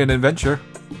 I made an adventure.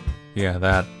 Yeah,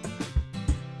 that.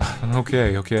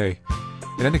 Okay.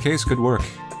 In any case, good work.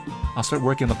 I'll start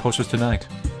working on the posters tonight.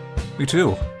 Me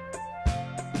too.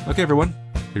 Okay, everyone.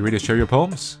 Are you ready to share your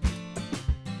poems?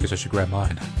 Guess I should grab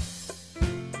mine.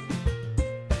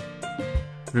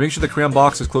 To make sure the crayon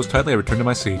box is closed tightly, I return to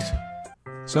my seat.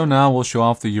 So now we'll show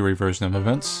off the Yuri version of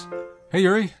events. Hey,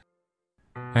 Yuri!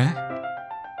 Eh?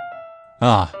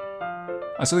 Ah.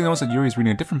 I suddenly noticed that Yuri's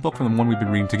reading a different book from the one we've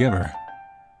been reading together.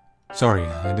 Sorry,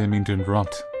 I didn't mean to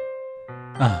interrupt.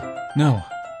 Ah, no.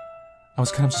 I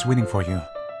was kind of just waiting for you.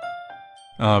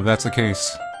 If that's the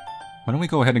case, why don't we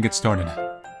go ahead and get started?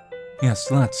 Yes,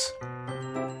 let's.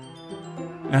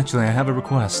 Actually, I have a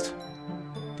request.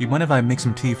 Do you mind if I make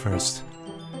some tea first?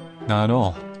 Not at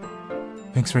all.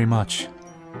 Thanks very much.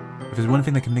 If there's one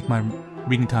thing that can make my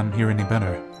reading time here any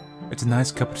better, it's a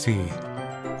nice cup of tea.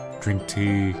 Drink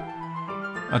tea.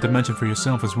 Not to mention for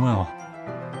yourself as well.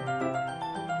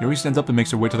 Yuri stands up and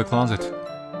makes her way to the closet.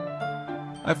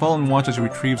 I follow and watch as she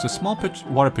retrieves a small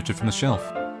water pitcher from the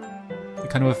shelf. The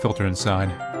kind with a filter inside.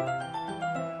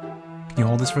 Can you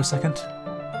hold this for a second?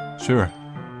 Sure.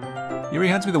 Yuri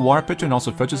hands me the water pitcher and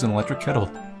also fetches an electric kettle.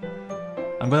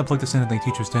 I'm gonna plug this in at the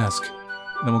teacher's desk,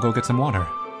 and then we'll go get some water.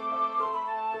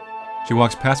 She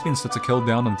walks past me and sets a kettle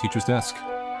down on the teacher's desk.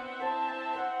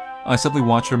 I simply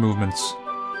watch her movements.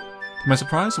 To my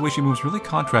surprise, the way she moves really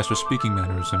contrasts her speaking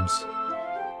mannerisms.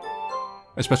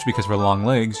 Especially because of her long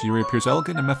legs, Yuri appears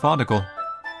elegant and methodical.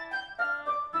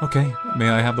 Okay, may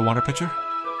I have the water pitcher?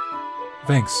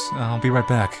 Thanks, I'll be right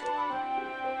back.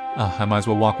 I might as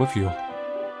well walk with you.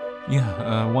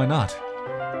 Yeah, why not?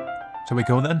 Shall we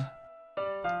go then?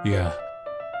 Yeah.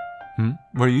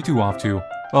 Where are you two off to?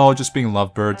 Oh, just being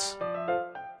lovebirds.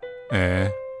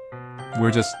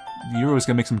 Yuri was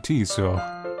gonna make some tea, so...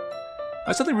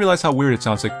 I suddenly realized how weird it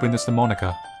sounds like putting this to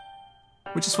Monika.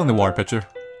 We're just filling the water pitcher.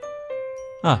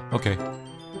 Ah, okay.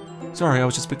 Sorry, I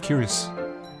was just a bit curious.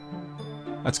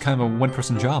 That's kind of a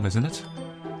one-person job, isn't it?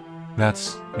 You're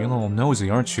a little nosy,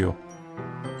 aren't you?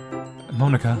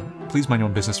 Monika, please mind your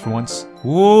own business for once.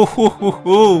 Whoa, hoo, hoo,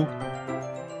 hoo.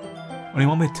 Or do you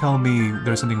want me to tell me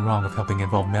there's something wrong with helping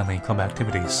involve Manly in club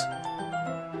activities?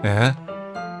 Eh?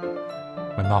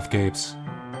 My mouth gapes.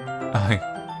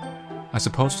 I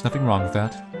suppose there's nothing wrong with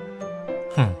that.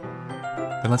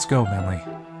 Then let's go, Manly.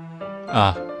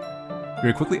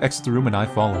 Yuri quickly exits the room and I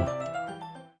follow.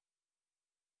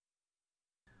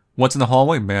 Once in the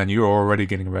hallway, man, you're already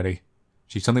getting ready.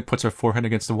 She suddenly puts her forehead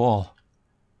against the wall.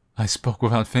 I spoke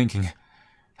without thinking.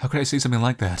 How could I say something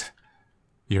like that?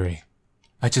 Yuri,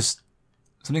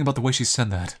 something about the way she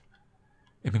said that.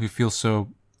 It made me feel so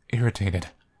irritated.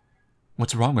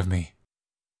 What's wrong with me?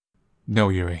 No,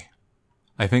 Yuri.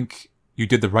 I think you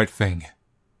did the right thing.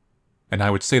 And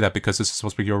I would say that because this is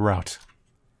supposed to be your route.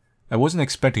 I wasn't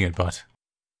expecting it, but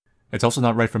it's also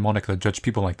not right for Monika to judge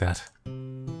people like that.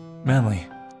 Manly,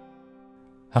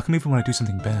 how come even when I do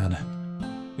something bad,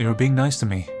 you're being nice to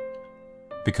me?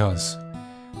 Because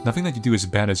nothing that you do is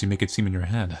bad as you make it seem in your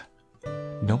head.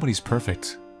 Nobody's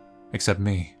perfect, except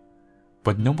me.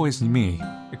 But nobody's me,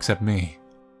 except me.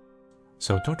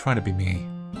 So don't try to be me.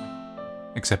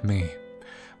 Except me.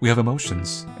 We have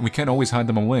emotions, and we can't always hide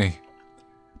them away.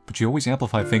 But you always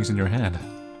amplify things in your head.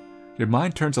 Your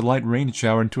mind turns a light rain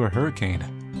shower into a hurricane.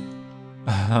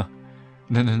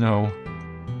 No.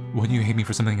 Wouldn't you hate me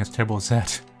for something as terrible as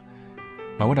that?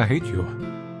 Why would I hate you?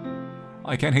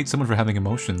 I can't hate someone for having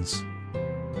emotions.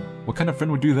 What kind of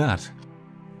friend would do that?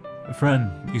 A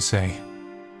friend, you say.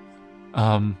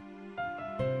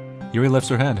 Yuri lifts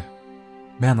her head.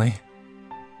 Manly,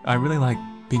 I really like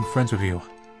being friends with you.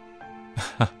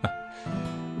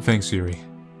 Thanks, Yuri.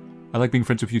 I like being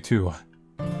friends with you too.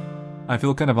 I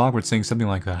feel kind of awkward saying something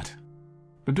like that.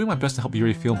 But I'm doing my best to help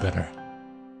Yuri feel better.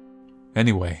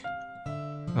 Anyway.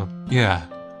 Oh, yeah.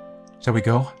 Shall we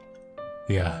go?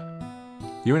 Yeah.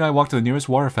 Yuri and I walked to the nearest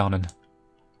water fountain.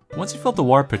 Once we filled the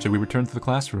water pitcher, we returned to the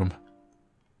classroom.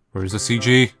 Where's the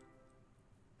CG?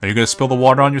 Are you gonna spill the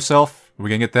water on yourself? Are we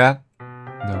gonna get that?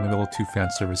 No, maybe a little too fan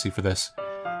servicey for this.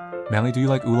 Manly, do you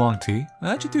like oolong tea?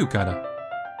 I actually do, kinda.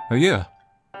 Oh yeah.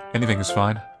 Anything is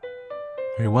fine.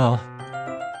 Very well.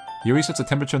 Yuri sets the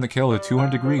temperature on the kettle to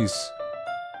 200 degrees.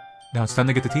 Now it's time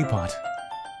to get the teapot.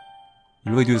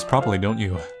 You really do this properly, don't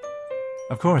you?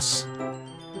 Of course.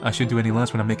 I shouldn't do any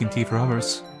less when I'm making tea for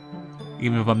others.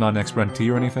 Even if I'm not an expert on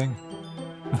tea or anything.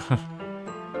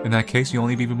 In that case, you'll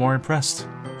only be even more impressed.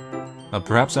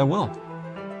 Perhaps I will.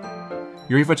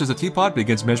 Yuri fetches the teapot and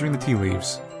begins measuring the tea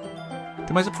leaves.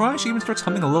 To my surprise, she even starts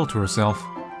humming a little to herself.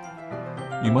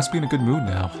 You must be in a good mood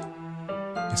now.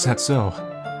 Is that so?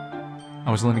 I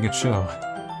was letting it show.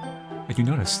 And you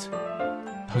noticed.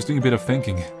 I was doing a bit of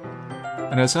thinking.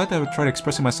 And I decided I would try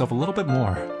expressing myself a little bit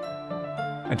more.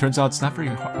 And turns out it's not very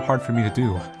hard for me to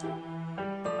do.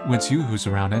 When it's you who's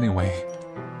around anyway.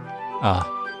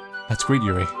 That's great,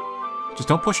 Yuri. Just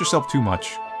don't push yourself too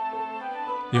much.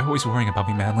 You're always worrying about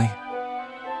me, Manly.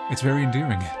 It's very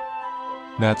endearing.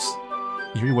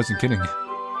 Yuri wasn't kidding.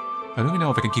 I don't even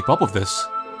know if I can keep up with this.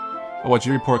 I'll watch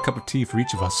Yuri pour a cup of tea for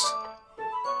each of us.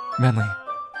 Manly,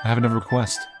 I have another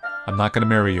request. I'm not gonna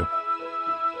marry you.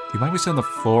 Do you mind we sit on the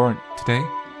floor today?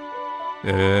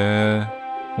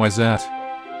 Why's that?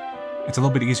 It's a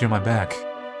little bit easier on my back.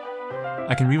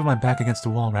 I can read with my back against the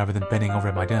wall rather than bending over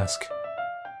at my desk.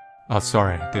 Oh,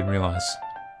 sorry, didn't realize.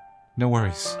 No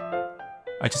worries.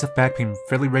 I just have back pain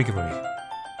fairly regularly,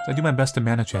 so I do my best to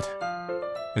manage it.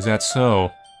 Is that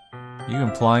so? Are you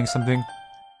implying something?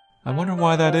 I wonder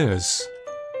why that is.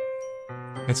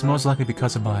 It's most likely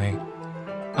because of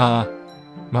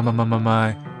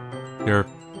your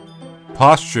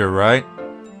posture, right?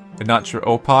 And not your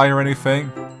opie or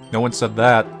anything? No one said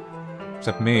that.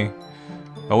 Except me.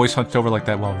 Always hunched over like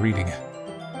that while reading.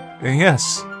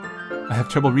 Yes, I have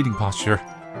trouble reading posture.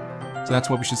 So that's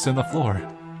why we should sit on the floor.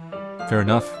 Fair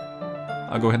enough.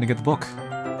 I'll go ahead and get the book.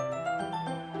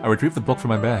 I retrieve the book from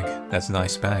my bag. That's a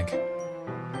nice bag.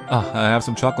 I have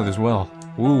some chocolate as well.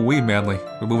 Ooh-wee, Manly.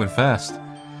 We're moving fast.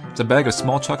 It's a bag of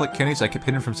small chocolate candies I kept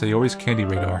hidden from Sayori's candy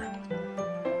radar.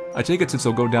 I take it since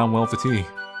they'll go down well with the tea.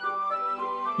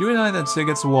 You and I then sit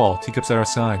against the wall, teacups at our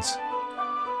sides.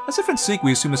 As if in sync,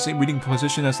 we assume the same reading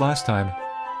position as last time,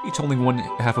 each holding one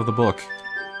half of the book.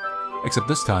 Except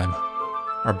this time,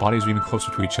 our bodies are even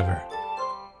closer to each other.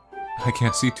 I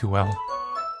can't see too well.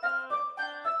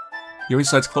 Yuri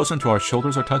slides closer until our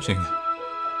shoulders are touching.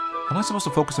 How am I supposed to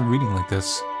focus on reading like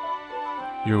this?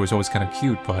 Yuri was always kind of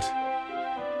cute, but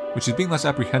with she's being less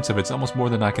apprehensive, it's almost more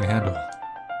than I can handle.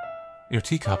 Your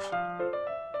teacup.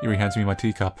 Yuri hands me my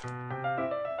teacup.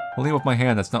 Holding it with my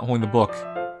hand that's not holding the book,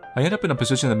 I end up in a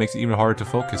position that makes it even harder to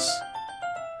focus.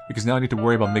 Because now I need to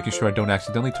worry about making sure I don't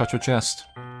accidentally touch her chest.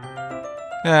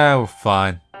 We're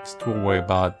fine. Just we'll worry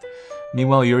about it.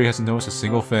 Meanwhile, Yuri hasn't noticed a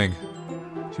single thing.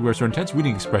 She wears her intense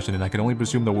reading expression, and I can only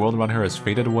presume the world around her has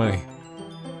faded away.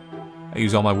 I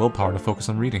use all my willpower to focus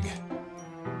on reading.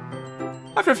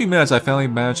 After a few minutes, I finally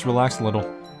managed to relax a little.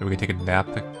 Maybe we can take a nap.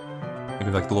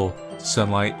 Maybe like the little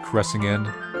sunlight caressing in.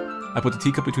 I put the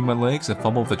teacup between my legs and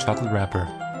fumble with the chocolate wrapper.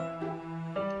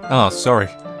 Oh, sorry.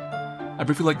 I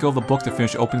briefly let go of the book to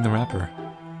finish opening the wrapper.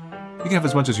 You can have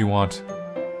as much as you want.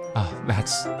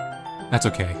 That's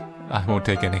okay. I won't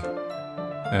take any.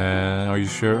 Are you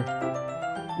sure?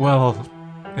 Well,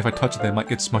 if I touch it, they might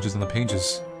get smudges on the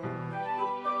pages.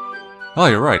 Oh,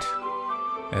 you're right.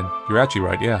 And you're actually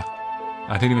right, yeah.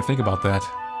 I didn't even think about that.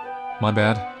 My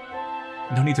bad.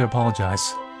 No need to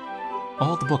apologize. I'll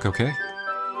hold the book, okay?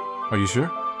 Are you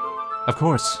sure? Of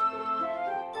course.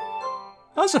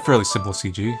 That was a fairly simple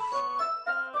CG.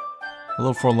 A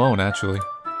little forlorn, actually.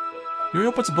 Yuri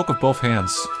opens the book with both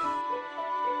hands.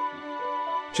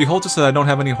 She holds it so that I don't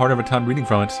have any hard of a time reading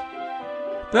from it.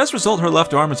 But as a result, her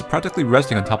left arm is practically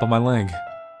resting on top of my leg.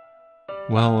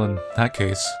 Well, in that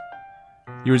case,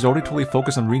 Yuri's already totally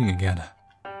focused on reading again.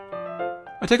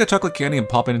 I take a chocolate candy and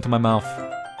pop it into my mouth.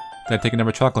 Then I take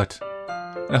another chocolate.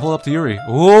 And I hold it up to Yuri.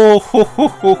 Oh, ho, ho,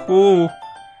 ho, ho.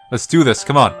 Let's do this,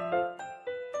 come on.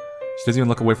 She doesn't even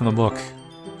look away from the book.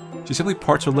 She simply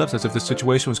parts her lips as if the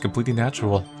situation was completely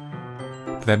natural.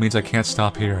 But that means I can't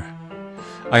stop here.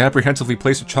 I apprehensively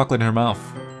place the chocolate in her mouth.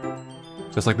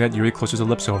 Just like that, Yuri closes her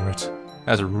lips over it.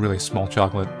 As a really small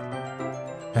chocolate.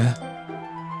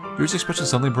 Yuri's expression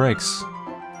suddenly breaks.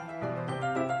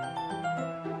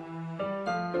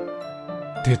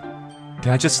 Did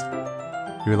I just...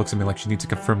 Yuri looks at me like she needs to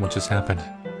confirm what just happened.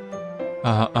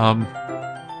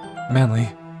 Manly.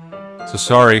 So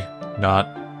sorry,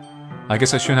 not. I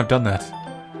guess I shouldn't have done that.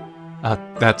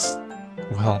 That's...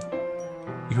 well...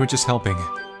 You were just helping.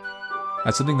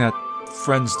 That's something that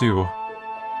friends do,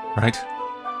 right?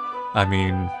 I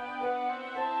mean...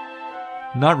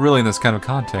 not really in this kind of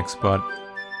context, but...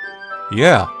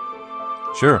 yeah.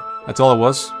 Sure, that's all it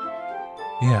was?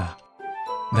 Yeah.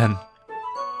 Then...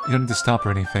 you don't need to stop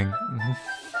or anything.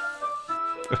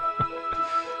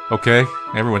 Okay,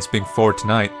 everyone's being forward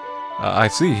tonight. I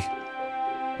see.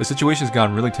 The situation's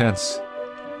gone really tense.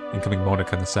 Incoming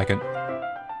Monika in a second.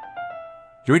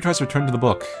 Yuri tries to return to the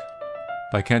book,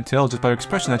 but I can't tell just by her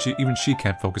expression that even she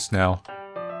can't focus now.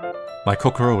 My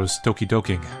kokoro is Doki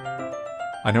Doking.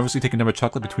 I nervously take another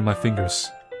chocolate between my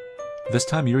fingers. This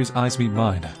time Yuri's eyes meet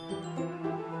mine.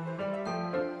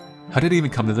 How did it even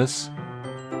come to this?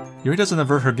 Yuri doesn't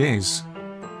avert her gaze.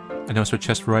 I notice her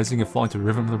chest rising and falling to the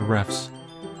rhythm of the breaths.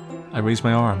 I raise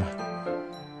my arm.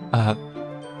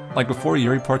 Like before,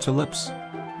 Yuri parts her lips.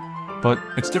 But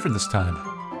it's different this time.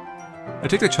 I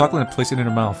take the chocolate and place it in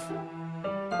her mouth.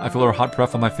 I feel her hot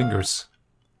breath on my fingers.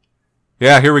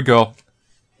 Yeah, here we go.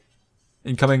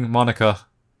 Incoming Monika.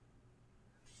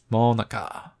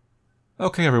 Monika.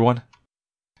 Okay, everyone.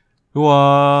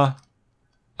 Yuri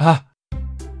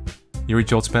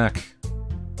jolts back.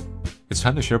 It's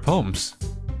time to share poems.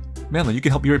 Manly, you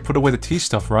can help Yuri put away the tea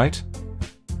stuff, right?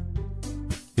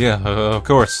 Yeah, of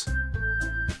course.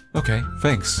 Okay,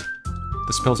 thanks.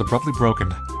 The spell's abruptly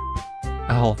broken.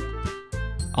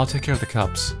 I'll take care of the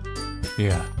cups.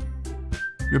 Yeah.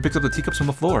 Yuri picks up the teacups from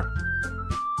the floor.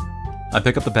 I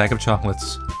pick up the bag of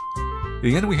chocolates. In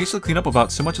the end, we hastily clean up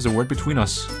without so much as a word between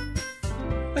us.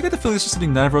 I get the feeling this is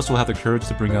something neither of us will have the courage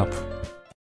to bring up.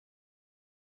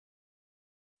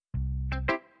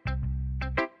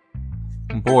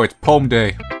 Boy, it's poem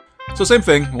day. So same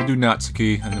thing, we'll do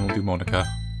Natsuki, and then we'll do Monika.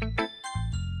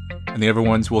 And the other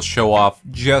ones will show off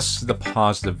just the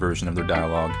positive version of their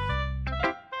dialogue.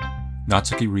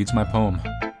 Natsuki reads my poem.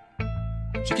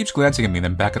 She keeps glancing at me,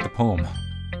 then back at the poem.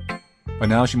 By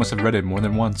now, she must have read it more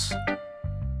than once.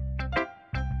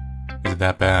 Is it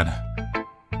that bad?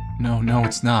 No,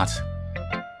 it's not.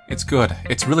 It's good.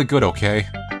 It's really good, okay?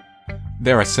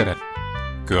 There, I said it.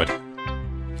 Good.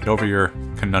 Get over your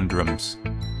conundrums.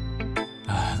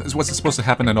 This wasn't supposed to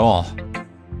happen at all.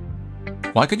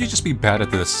 Why could you just be bad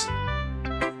at this?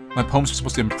 My poems are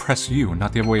supposed to impress you,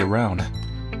 not the other way around.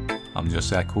 I'm just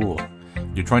that cool.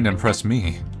 You're trying to impress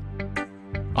me.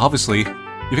 Obviously,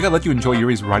 you think I let you enjoy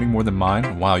Yuri's writing more than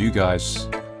mine? Wow, you guys...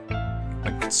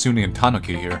 like Kitsune and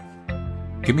Tanuki here.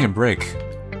 Give me a break.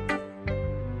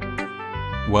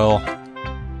 Well...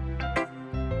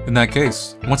 in that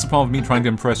case, what's the problem with me trying to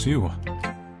impress you?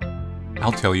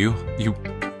 I'll tell you.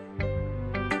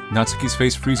 Natsuki's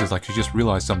face freezes like she just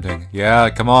realized something. Yeah,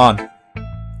 come on.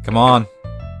 Come on.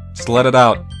 Just let it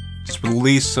out. Just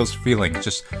release those feelings.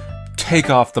 Just take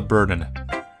off the burden.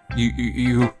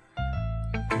 You're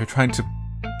trying to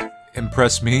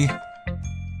impress me?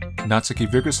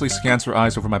 Natsuki vigorously scans her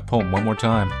eyes over my poem one more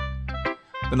time.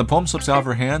 Then the poem slips out of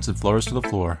her hands and flutters to the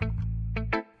floor.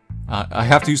 I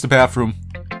have to use the bathroom.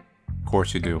 Of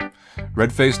course you do.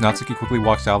 Red-faced, Natsuki quickly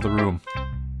walks out of the room.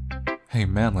 Hey,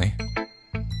 Manly.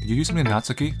 Did you do something to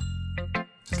Natsuki?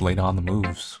 Just laid on the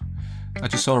moves. I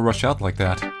just saw her rush out like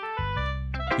that.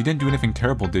 You didn't do anything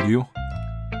terrible, did you?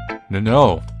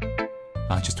 No.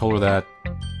 I just told her that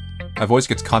my voice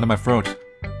gets caught in my throat.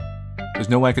 There's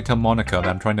no way I could tell Monika that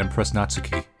I'm trying to impress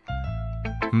Natsuki.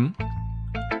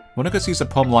 Monika sees the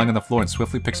poem lying on the floor and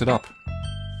swiftly picks it up.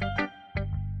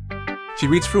 She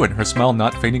reads through it, her smile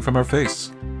not fading from her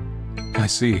face. I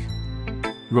see.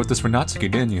 You wrote this for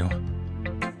Natsuki, didn't you?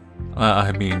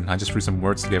 I mean, I just threw some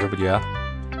words together, but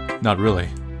yeah. Not really.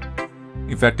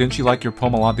 In fact, didn't she like your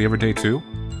poem a lot the other day, too?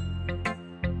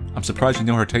 I'm surprised you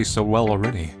know her taste so well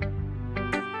already.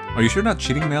 Are you sure not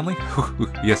cheating, Manly?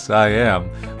 Yes, I am.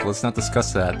 But let's not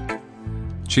discuss that.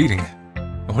 Cheating?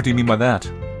 What do you mean by that?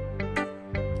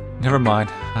 Never mind.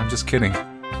 I'm just kidding.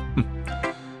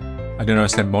 I didn't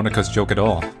understand Monika's joke at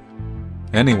all.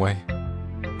 Anyway,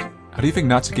 how do you think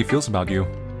Natsuki feels about you?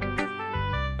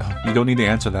 Oh, you don't need to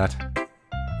answer that.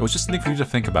 It was just something for you to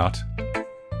think about.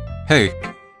 Hey!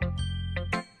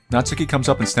 Natsuki comes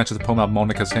up and snatches the poem out of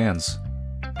Monika's hands.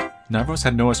 Neither of us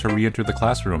had noticed her re-enter the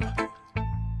classroom.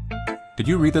 Did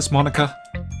you read this, Monika?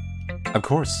 Of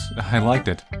course, I liked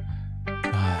it.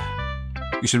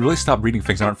 You should really stop reading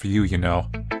things that aren't for you, you know.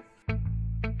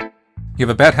 You have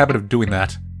a bad habit of doing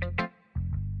that.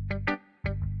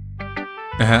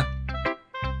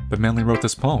 But Manly wrote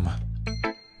this poem.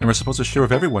 And we're supposed to share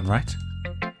with everyone, right?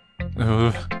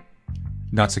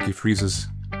 Natsuki freezes.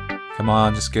 Come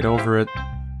on, just get over it.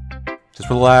 Just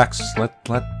relax, let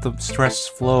the stress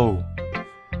flow.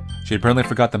 She apparently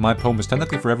forgot that my poem was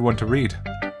technically for everyone to read.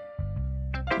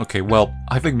 Okay, well,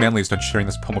 I think Manly's done sharing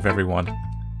this poem with everyone.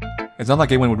 It's not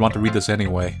like anyone would want to read this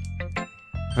anyway.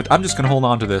 But I'm just gonna hold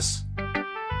on to this.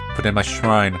 Put it in my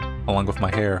shrine, along with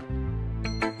my hair.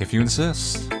 If you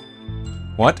insist.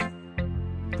 What?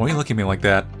 Why are you looking at me like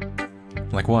that?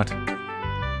 Like what?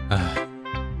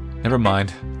 Never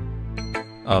mind.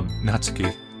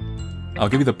 Natsuki. I'll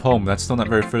give you the poem, that's still not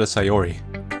very fair to Sayori.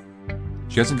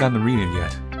 She hasn't gotten to read it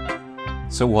yet.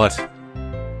 So what?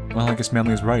 Well, I guess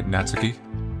Manly is right, Natsuki.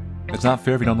 It's not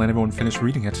fair if you don't let everyone finish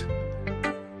reading it.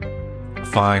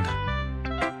 Fine.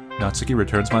 Natsuki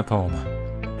returns my poem.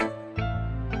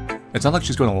 It's not like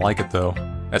she's going to like it, though.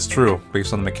 That's true,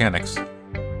 based on the mechanics.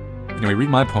 Anyway, read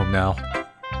my poem now.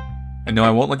 And no,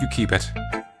 I won't let you keep it.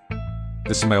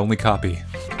 This is my only copy.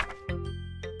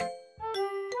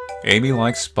 Amy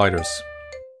likes spiders.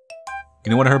 You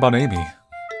know what I heard about Amy?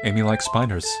 Amy likes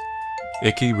spiders.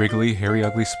 Icky, wriggly, hairy,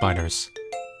 ugly spiders.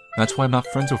 That's why I'm not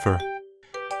friends with her.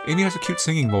 Amy has a cute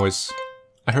singing voice.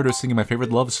 I heard her singing my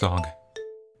favorite love song.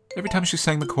 Every time she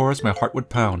sang the chorus, my heart would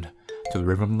pound to the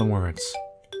rhythm of the words.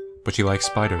 But she likes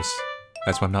spiders.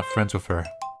 That's why I'm not friends with her.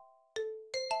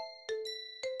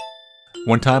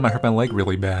 One time, I hurt my leg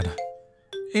really bad.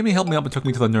 Amy helped me up and took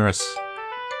me to the nurse.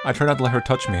 I tried not to let her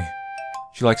touch me.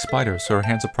 She likes spiders, so her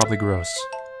hands are probably gross.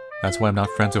 That's why I'm not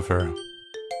friends with her.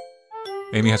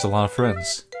 Amy has a lot of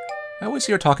friends. I always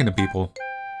see her talking to people.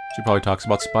 She probably talks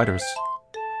about spiders.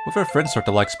 What if her friends start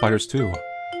to like spiders too?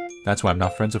 That's why I'm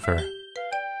not friends with her.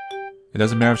 It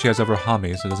doesn't matter if she has other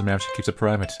hobbies, it doesn't matter if she keeps it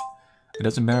private. It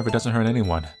doesn't matter if it doesn't hurt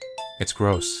anyone. It's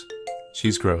gross.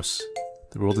 She's gross.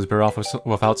 The world is better off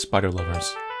without spider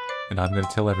lovers. And I'm gonna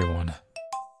tell everyone.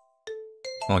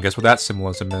 Well, I guess what that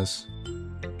symbolism is.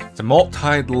 It's a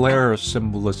multi-layer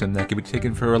symbolism that can be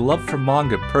taken for a love for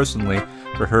manga personally,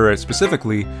 for her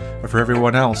specifically, or for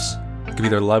everyone else. It could be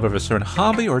their love of a certain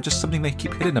hobby, or just something they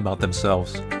keep hidden about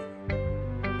themselves.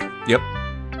 Yep.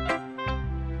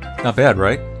 Not bad,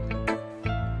 right?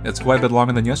 It's quite a bit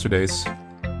longer than yesterday's.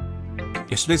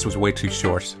 Yesterday's was way too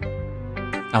short.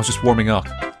 I was just warming up.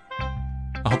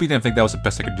 I hope you didn't think that was the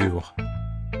best I could do.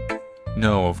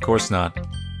 No, of course not.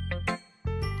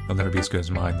 It'll never be as good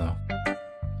as mine, though.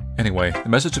 Anyway, the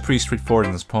message is pretty straightforward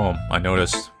in this poem, I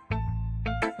noticed.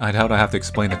 I doubt I have to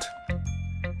explain it.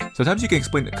 Sometimes you can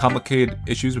explain complicated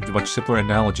issues with much simpler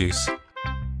analogies.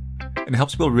 And it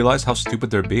helps people realize how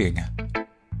stupid they're being.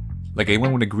 Like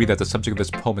anyone would agree that the subject of this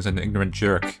poem is an ignorant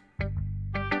jerk.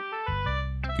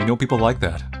 Do you know people like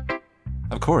that?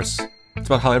 Of course. It's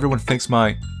about how everyone thinks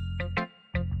my...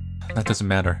 That doesn't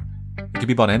matter. It could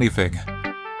be about anything.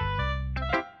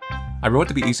 I wrote it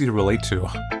to be easy to relate to.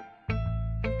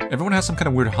 Everyone has some kind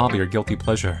of weird hobby or guilty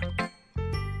pleasure.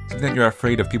 Something that you're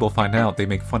afraid if people find out, they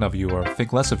make fun of you or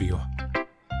think less of you.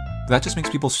 But that just makes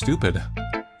people stupid.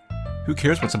 Who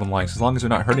cares what someone likes, as long as they're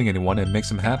not hurting anyone and it makes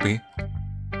them happy?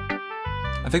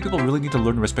 I think people really need to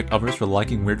learn to respect others for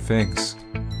liking weird things.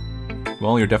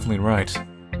 Well, you're definitely right.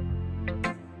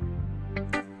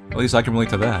 At least I can relate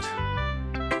to that.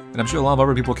 And I'm sure a lot of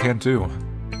other people can too.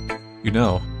 You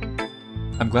know,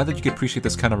 I'm glad that you can appreciate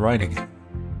this kind of writing.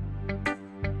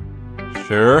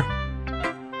 Sure.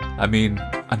 I mean,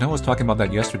 I know I was talking about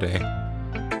that yesterday.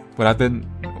 But I've been...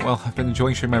 well, I've been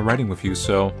enjoying sharing my writing with you,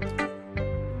 so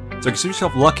consider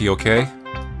yourself lucky, okay?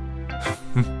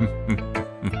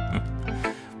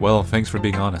 Well, thanks for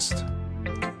being honest.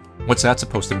 What's that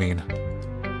supposed to mean?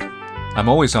 I'm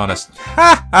always honest.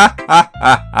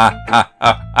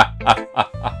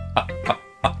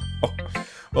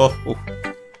 Oh.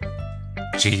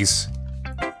 Jeez.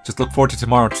 Just look forward to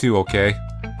tomorrow too, okay?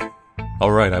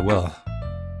 Alright, I will.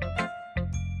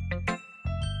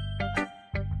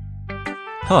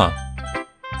 Huh.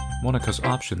 Monika's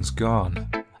options gone.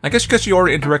 I guess you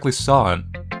already indirectly saw it.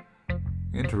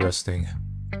 Interesting.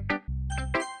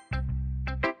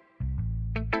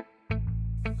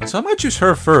 So I might choose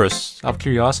her first, out of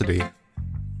curiosity.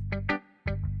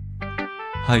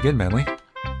 Hi again, Manly.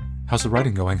 How's the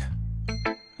writing going?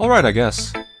 Alright, I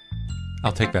guess.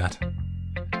 I'll take that.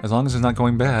 As long as it's not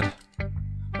going bad.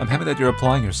 I'm happy that you're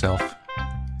applying yourself.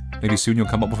 Maybe soon you'll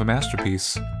come up with a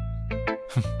masterpiece.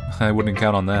 I wouldn't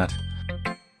count on that.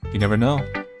 You never know.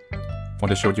 Want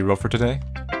to show what you wrote for today?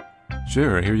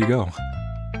 Sure, here you go.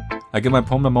 I give my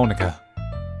poem to Monika.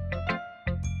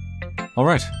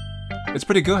 Alright. It's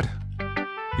pretty good.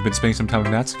 You've been spending some time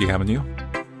with Natsuki, haven't you?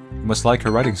 You must like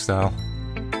her writing style.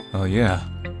 Oh yeah.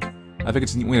 I think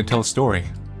it's a neat way to tell a story.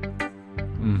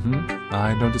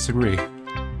 I don't disagree.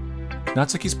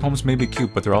 Natsuki's poems may be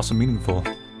cute, but they're also meaningful.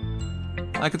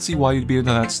 I could see why you'd be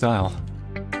into that style.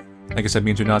 I guess that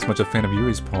means you're not as much a fan of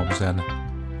Yuri's poems, then.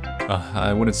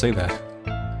 I wouldn't say that.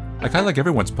 I kinda like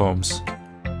everyone's poems.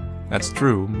 That's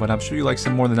true, but I'm sure you like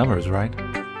some more than others, right?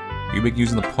 You make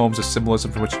using the poems as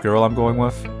symbolism for which girl I'm going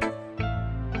with?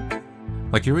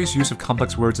 Like Yuri's use of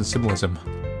complex words and symbolism.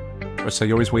 Or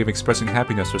Sayori's way of expressing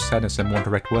happiness or sadness in a more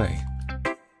direct way.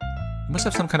 You must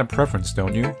have some kind of preference,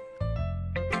 don't you?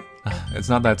 It's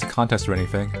not that it's a contest or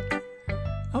anything.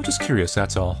 I was just curious,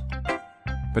 that's all.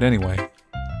 But anyway,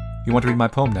 you want to read my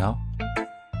poem now?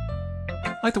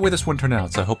 I like the way this one turned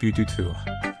out, so I hope you do too.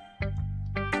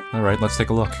 Alright, let's take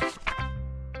a look.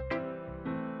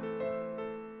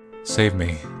 Save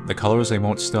me. The colors, they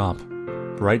won't stop.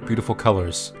 Bright, beautiful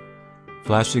colors.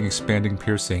 Flashing, expanding,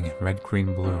 piercing, red,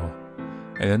 green, blue.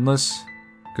 An endless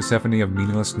cacophony of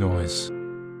meaningless noise.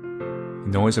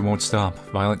 Noise that won't stop.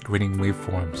 Violent, grating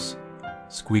waveforms.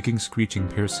 Squeaking, screeching,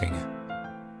 piercing.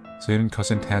 Sudden,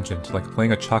 cousin tangent, like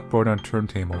playing a chalkboard on a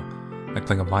turntable, like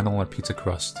playing a vinyl on a pizza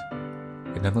crust.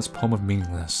 An endless poem of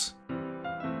meaningless.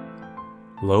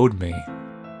 Load me.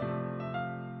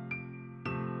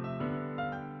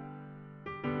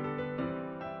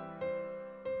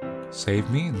 Save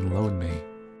me and load me.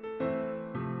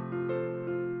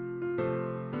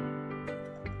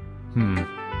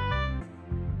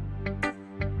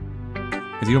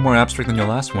 It's even more abstract than your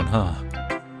last one, huh?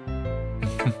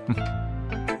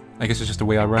 I guess it's just the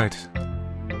way I write.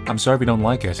 I'm sorry if you don't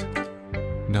like it.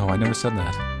 No, I never said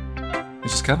that.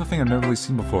 It's just kind of a thing I've never really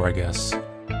seen before, I guess.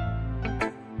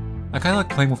 I kinda like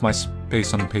playing with my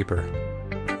space on paper.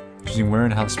 Choosing where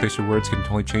and how the space or words can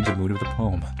totally change the mood of the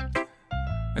poem.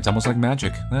 It's almost like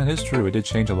magic. That is true, it did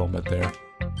change a little bit there.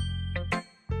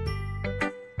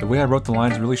 The way I wrote the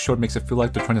lines really short makes it feel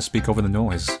like they're trying to speak over the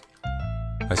noise.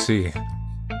 I see.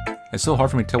 It's still hard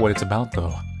for me to tell what it's about,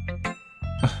 though.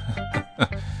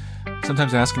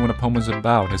 Sometimes asking what a poem is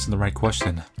about isn't the right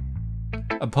question.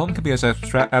 A poem can be as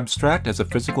abstract as a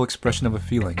physical expression of a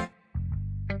feeling.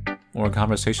 Or a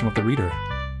conversation with the reader.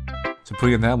 So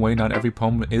putting it that way, not every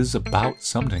poem is about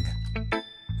something.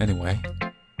 Anyway,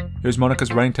 here's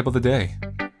Monika's writing tip of the day.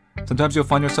 Sometimes you'll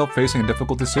find yourself facing a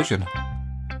difficult decision.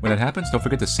 When it happens, don't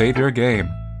forget to save your game.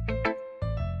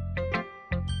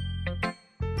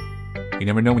 You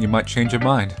never know when you might change your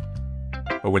mind.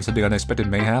 Or when something unexpected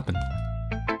may happen.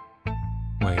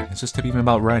 Wait, is this tip even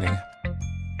about writing?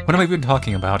 What am I even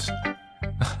talking about?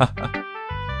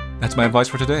 That's my advice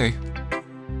for today.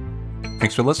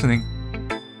 Thanks for listening.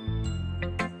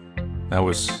 That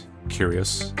was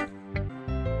curious.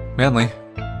 Manly,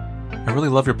 I really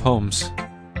love your poems.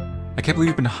 I can't believe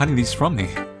you've been hiding these from me.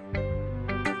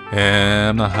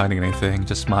 I'm not hiding anything,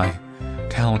 just my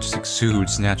talent just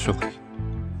exudes naturally.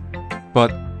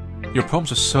 But your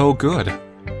poems are so good.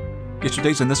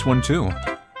 Yesterday's in this one too.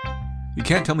 You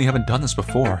can't tell me you haven't done this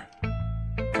before.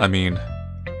 I mean,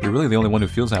 you're really the only one who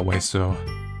feels that way, so...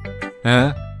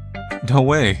 No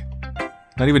way.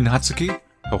 Not even Natsuki?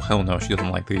 Oh hell no, she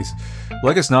doesn't like these.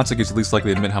 Well, I guess Natsuki's at least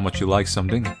likely to admit how much you like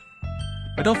something.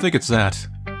 I don't think it's that.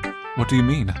 What do you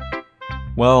mean?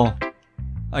 Well,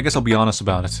 I guess I'll be honest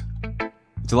about it.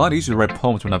 It's a lot easier to write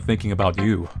poems when I'm thinking about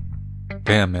you.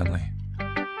 Damn, Manly.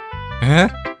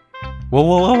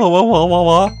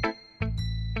 Whoa.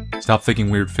 Stop thinking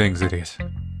weird things, idiot.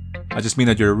 I just mean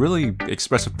that you're a really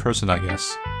expressive person, I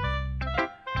guess.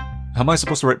 How am I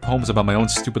supposed to write poems about my own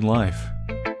stupid life?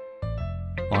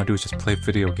 All I do is just play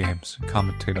video games and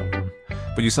commentate over them.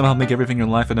 But you somehow make everything in your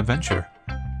life an adventure.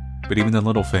 But even the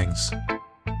little things.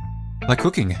 Like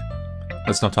cooking.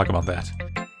 Let's not talk about that.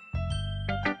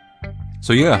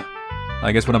 So yeah,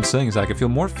 I guess what I'm saying is I can feel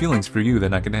more feelings for you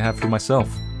than I can have for myself.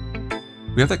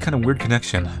 We have that kind of weird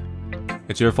connection.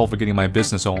 It's your fault for getting my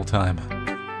business all the time.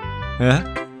 Eh?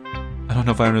 I don't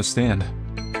know if I understand.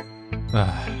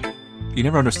 You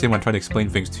never understand when I try to explain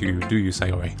things to you, do you,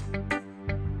 Sayori?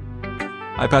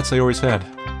 I pat Sayori's head.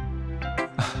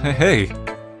 Hey!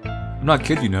 I'm not a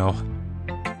kid, you know.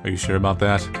 Are you sure about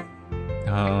that?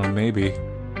 Maybe.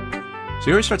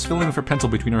 Sayori starts fiddling with her pencil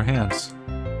between her hands.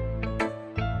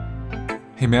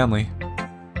 Hey, Manly.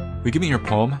 Will you give me your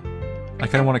poem? I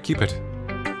kinda wanna keep it.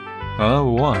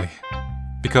 Why?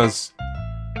 Because,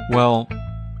 well,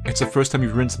 it's the first time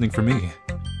you've written something for me.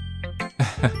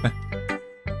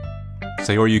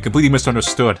 Sayori, you completely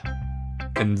misunderstood.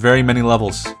 In very many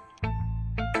levels.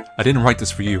 I didn't write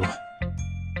this for you.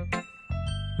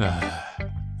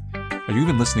 Are you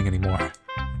even listening anymore?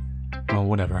 Well,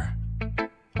 whatever.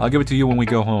 I'll give it to you when we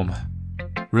go home.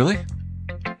 Really?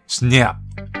 Snap!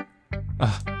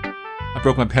 I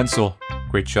broke my pencil.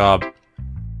 Great job.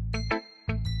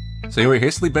 Sayori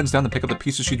hastily bends down to pick up the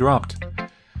pieces she dropped.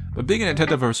 But being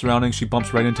inattentive of her surroundings, she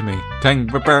bumps right into me. Tang!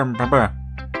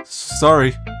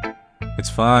 Sorry. It's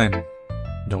fine.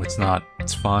 No, it's not.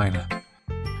 It's fine.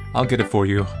 I'll get it for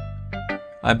you.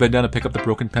 I bend down to pick up the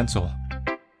broken pencil.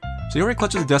 Sayori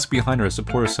clutches the desk behind her to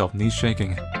support herself, knees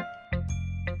shaking.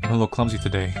 I'm a little clumsy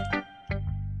today.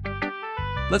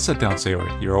 Let's sit down,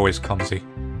 Sayori. You're always clumsy.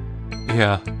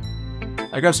 Yeah.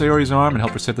 I grab Sayori's arm and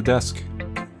help her sit at the desk.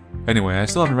 Anyway, I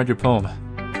still haven't read your poem.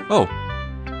 Oh!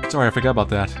 Sorry, I forgot about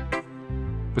that.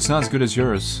 But it's not as good as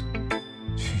yours.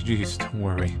 Jeez, don't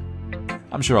worry.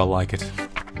 I'm sure I'll like it.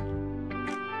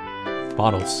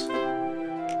 Bottles.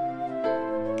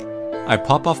 I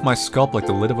pop off my scalp like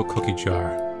the lid of a cookie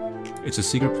jar. It's a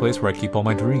secret place where I keep all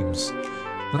my dreams.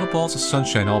 Little balls of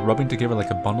sunshine all rubbing together like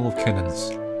a bundle of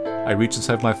kittens. I reach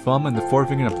inside my thumb and the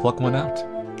forefinger and pluck one out.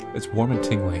 It's warm and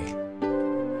tingly.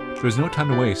 There's no time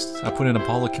to waste. I put in a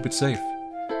bottle to keep it safe.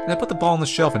 And I put the ball on the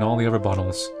shelf and all the other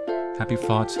bottles. Happy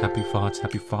thoughts, happy thoughts,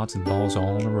 happy thoughts, and balls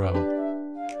all in a row.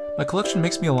 My collection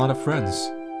makes me a lot of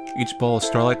friends. Each ball is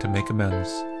starlight to make amends.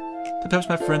 Sometimes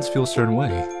my friends feel a certain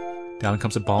way. Down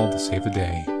comes a ball to save the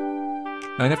day.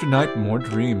 Night after night, more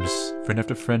dreams. Friend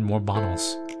after friend, more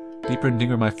bottles. Deeper and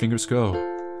deeper my fingers go.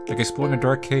 Like exploring a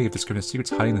dark cave discovering secrets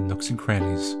hiding in the nooks and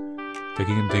crannies.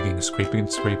 Digging and digging, scraping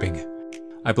and scraping.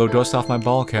 I blow dust off my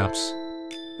ball caps.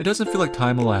 It doesn't feel like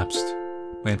time elapsed.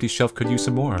 My empty shelf could use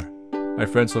some more. My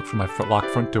friends look for my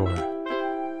locked front door.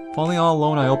 Falling all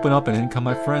alone, I open up and in come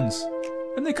my friends.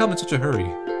 And they come in such a hurry.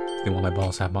 They want my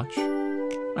balls that much.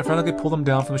 I frantically pull them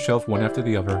down from the shelf one after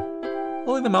the other,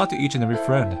 holding them out to each and every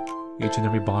friend, each and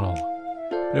every bottle.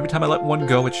 But every time I let one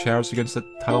go, it shatters against the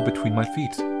tile between my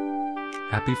feet.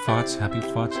 Happy thoughts, happy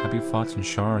thoughts, happy thoughts, and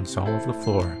shards all over the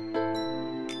floor.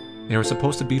 They are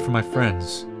supposed to be for my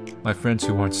friends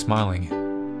who aren't smiling.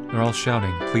 They're all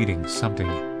shouting, pleading, something.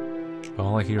 But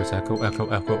all I hear is echo, echo,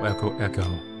 echo, echo, echo,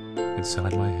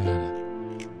 inside my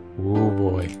head. Ooh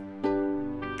boy.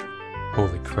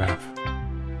 Holy crap.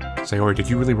 Sayori, did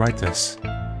you really write this?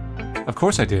 Of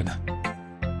course I did.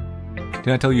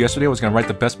 Didn't I tell you yesterday I was gonna write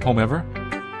the best poem ever?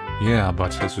 Yeah,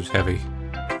 but this was heavy.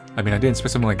 I mean, I didn't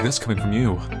expect something like this coming from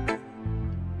you.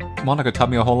 Monika taught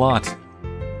me a whole lot.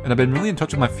 And I've been really in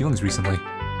touch with my feelings recently.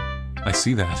 I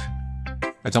see that.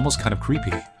 It's almost kind of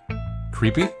creepy.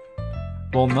 Creepy?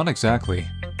 Well, not exactly.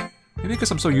 Maybe because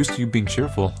I'm so used to you being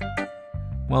cheerful.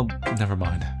 Well, never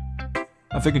mind.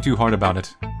 I'm thinking too hard about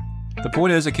it. The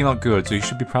point is, it came out good, so you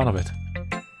should be proud of it.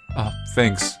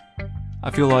 Thanks.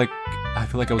 I feel like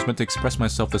I was meant to express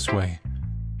myself this way.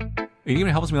 It even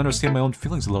helps me understand my own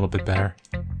feelings a little bit better.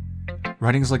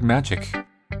 Writing is like magic.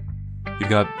 You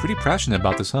got pretty passionate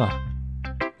about this, huh?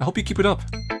 I hope you keep it up.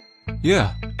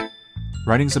 Yeah.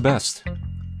 Writing's the best.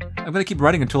 I'm gonna keep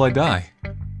writing until I die.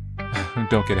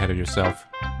 Don't get ahead of yourself.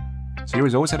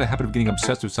 Sayori's always had a habit of getting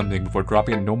obsessed with something before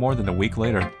dropping it no more than a week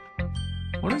later.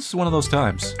 Well, this is one of those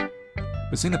times.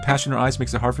 But seeing the passion in her eyes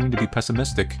makes it hard for me to be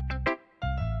pessimistic.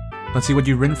 Let's see what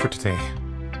you've written for today.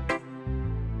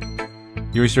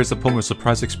 Yuri stares at the poem with a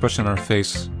surprised expression on her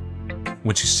face.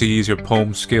 When she sees your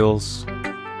poem skills.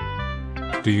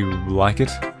 Do you like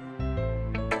it?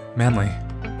 Manly.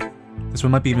 This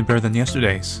one might be even better than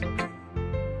yesterday's.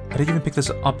 I didn't even pick this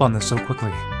up on this so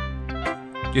quickly.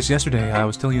 Just yesterday, I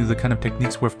was telling you the kind of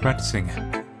techniques worth practicing.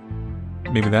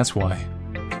 Maybe that's why.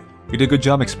 You did a good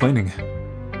job explaining.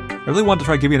 I really wanted to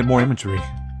try giving it more imagery.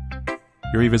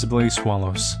 Yuri visibly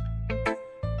swallows.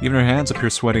 Even her hands appear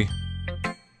sweaty.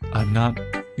 I'm not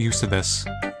used to this.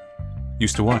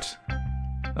 Used to what?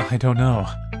 I don't know.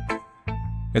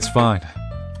 It's fine.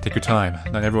 Take your time.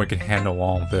 Not everyone can handle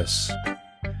all of this.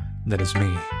 That is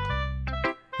me.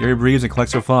 Yuri breathes and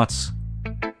collects her thoughts.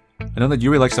 I know that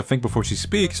Yuri likes to think before she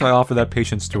speaks, so I offer that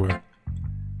patience to her.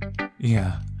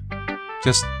 Yeah.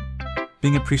 Just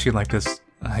being appreciated like this,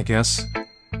 I guess.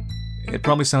 It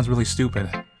probably sounds really stupid.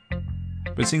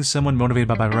 But seeing someone motivated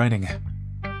by my writing,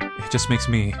 it just makes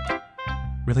me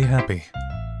really happy.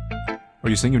 Are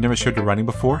you saying you've never shared your writing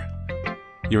before?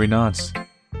 Yuri nods.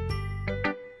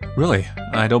 Really?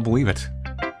 I don't believe it.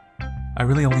 I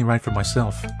really only write for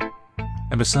myself.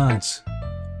 And besides,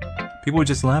 people would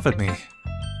just laugh at me.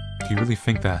 Do you really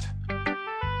think that?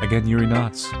 Again, Yuri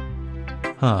nods.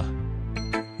 Huh.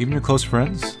 Even your close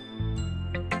friends?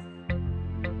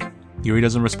 Yuri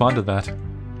doesn't respond to that.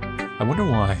 I wonder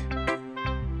why.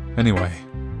 Anyway,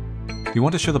 do you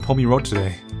want to share the poem you wrote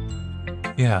today?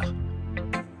 Yeah,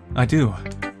 I do.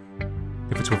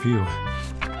 If it's with you.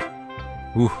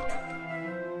 Ooh.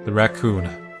 The raccoon.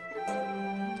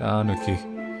 Tanuki.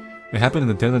 It happened in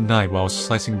the dead of the night while I was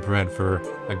slicing bread for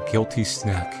a guilty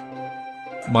snack.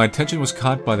 My attention was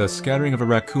caught by the scattering of a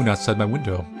raccoon outside my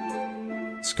window.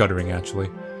 Scuttering, actually.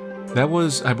 That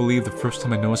was, I believe, the first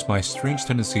time I noticed my strange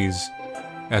tendencies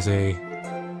as a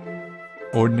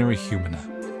ordinary human.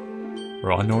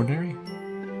 Or unordinary?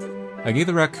 I gave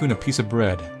the raccoon a piece of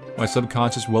bread, my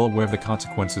subconscious well aware of the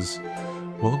consequences,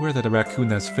 well aware that a raccoon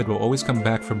that's fed will always come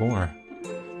back for more.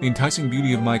 The enticing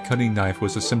beauty of my cutting knife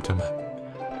was a symptom.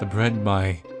 The bread,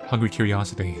 my hungry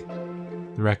curiosity.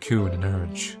 The raccoon, an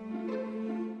urge.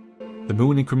 The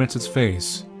moon increments its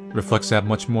phase, reflects that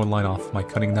much more light off my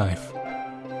cutting knife.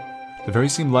 The very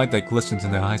same light that glistens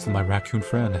in the eyes of my raccoon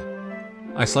friend.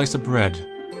 I slice the bread.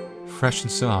 Fresh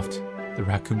and soft, the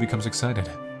raccoon becomes excited.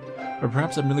 Or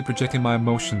perhaps I'm really projecting my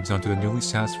emotions onto the newly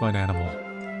satisfied animal.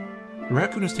 The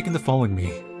raccoon is taking to following me.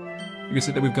 You can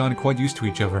say that we've gotten quite used to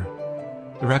each other.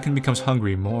 The raccoon becomes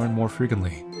hungry more and more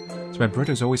frequently, so my bread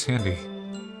is always handy.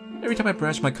 Every time I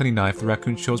branch my cutting knife, the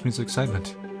raccoon shows me its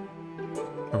excitement.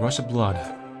 A rush of blood.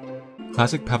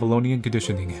 Classic Pavlovian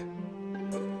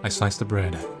conditioning. I slice the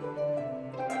bread.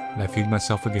 And I feed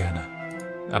myself again.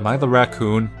 Am I the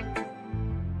raccoon?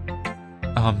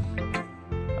 I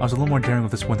was a little more daring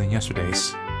with this one than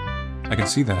yesterday's. I can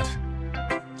see that.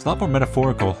 It's a lot more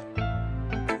metaphorical.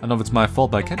 I don't know if it's my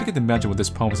fault, but I can't begin to imagine what this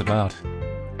poem is about.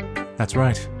 That's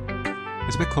right.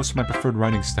 It's a bit close to my preferred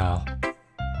writing style.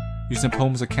 Using a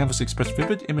poem as a canvas to express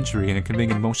vivid imagery and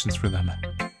conveying emotions through them.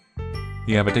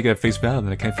 Yeah, if I take it at face value,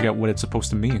 then I can't figure out what it's supposed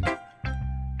to mean.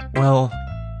 Well,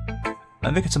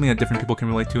 I think it's something that different people can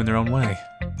relate to in their own way.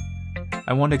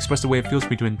 I want to express the way it feels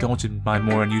for me to indulge in my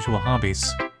more unusual hobbies.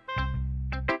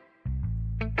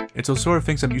 It's those sort of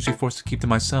things I'm usually forced to keep to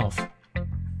myself.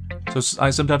 So I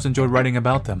sometimes enjoy writing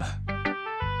about them.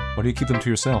 Why do you keep them to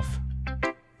yourself?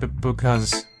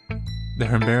 Because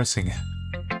they're embarrassing.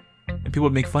 And people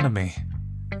would make fun of me.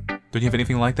 Don't you have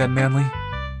anything like that, Manly?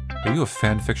 Are you a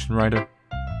fanfiction writer?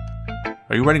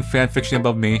 Are you writing fanfiction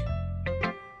above me?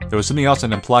 There was something else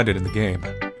that implied it in the game.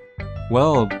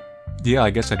 Well, yeah, I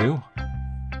guess I do.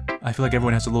 I feel like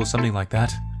everyone has a little something like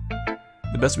that.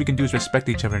 The best we can do is respect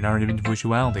each other in our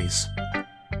individualities.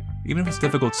 Even if it's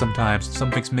difficult sometimes, some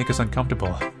things make us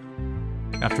uncomfortable.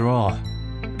 After all,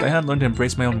 if I hadn't learned to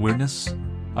embrace my own weirdness,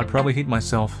 I'd probably hate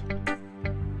myself.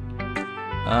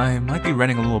 I might be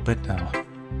ranting a little bit now,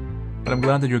 but I'm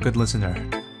glad that you're a good listener.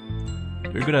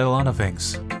 You're good at a lot of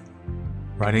things.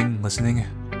 Writing, listening.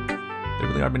 There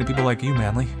really aren't many people like you,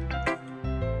 Manly.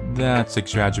 That's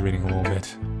exaggerating a little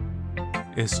bit.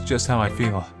 It's just how I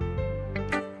feel.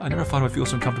 I never thought I would feel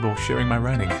so comfortable sharing my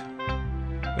writing.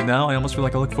 But now I almost feel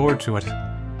like I look forward to it.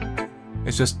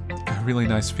 It's just a really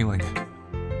nice feeling.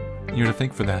 And you're to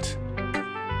thank for that.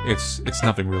 It's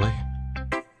nothing really.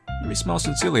 Yuri smiles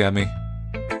sincerely at me.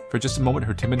 For just a moment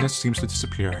her timidness seems to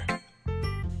disappear.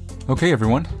 Okay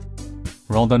everyone.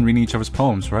 We're all done reading each other's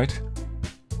poems, right?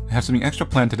 I have something extra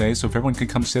planned today, so if everyone can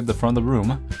come sit at the front of the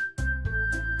room.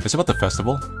 It's about the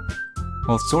festival.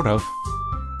 Well, sort of.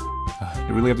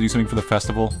 You really have to do something for the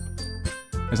festival?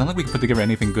 It's not like we can put together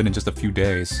anything good in just a few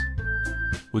days.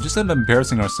 We'll just end up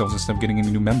embarrassing ourselves instead of getting any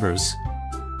new members.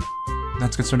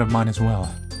 That's a concern of mine as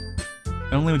well.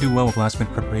 I only do well with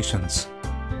last-minute preparations.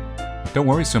 Don't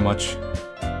worry so much.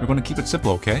 We're going to keep it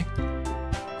simple, okay?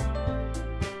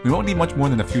 We won't need much more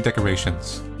than a few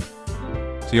decorations.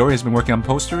 Sayori has been working on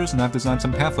posters, and I've designed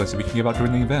some pamphlets that we can give out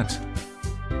during the event.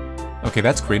 Okay,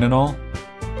 that's great and all,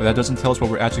 but that doesn't tell us what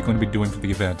we're actually going to be doing for the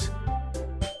event.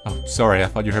 Oh, sorry, I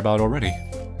thought you heard about it already.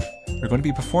 We're going to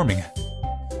be performing.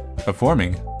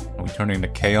 Performing? Are we turning into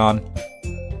K-On?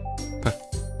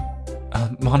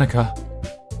 Monika.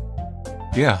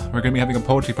 Yeah, we're going to be having a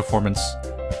poetry performance.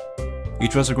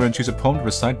 Each of us are going to choose a poem to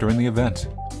recite during the event.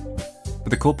 But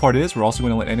the cool part is, we're also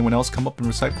going to let anyone else come up and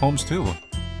recite poems too.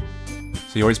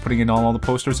 Sayori's putting in all the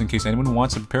posters in case anyone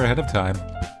wants to prepare ahead of time.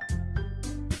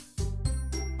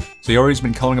 Sayori's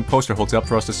been coloring a poster holds up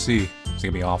for us to see. It's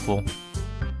gonna be awful.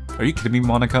 Are you kidding me,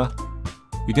 Monika?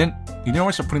 You didn't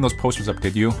already start putting those posters up,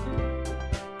 did you?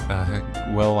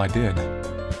 Well, I did.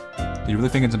 Do you really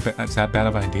think it's that bad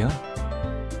of an idea?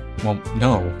 Well,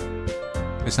 no.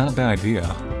 It's not a bad idea.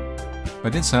 I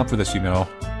didn't sign up for this, you know.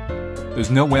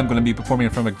 There's no way I'm gonna be performing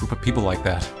in front of a group of people like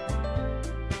that.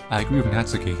 I agree with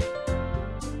Natsuki.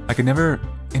 I could never,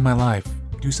 in my life,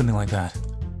 do something like that.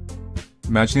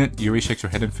 Imagine it, Yuri shakes her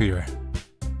head in fear.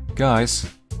 Guys.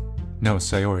 No,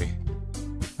 Sayori.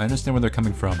 I understand where they're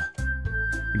coming from.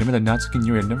 Remember that Natsuki and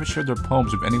Yuri had never shared their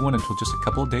poems with anyone until just a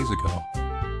couple of days ago.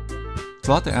 It's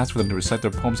a lot to ask for them to recite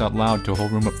their poems out loud to a whole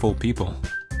room of full people.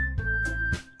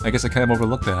 I guess I kind of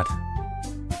overlooked that.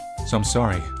 So I'm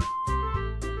sorry.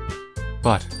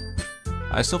 But,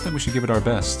 I still think we should give it our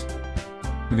best.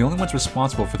 We're the only ones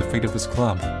responsible for the fate of this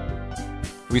club.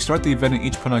 If we start the event and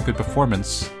each put on a good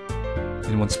performance,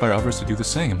 it will inspire others to do the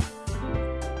same.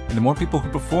 And the more people who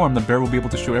perform, the better we'll be able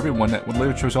to show everyone what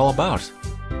literature is all about.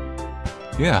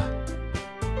 Yeah.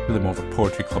 Really more of a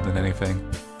poetry club than anything.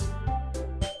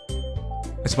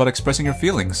 It's about expressing your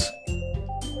feelings,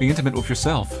 being intimate with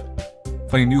yourself,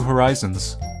 finding new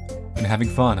horizons, and having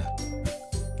fun.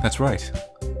 That's right.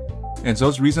 And it's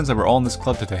those reasons that we're all in this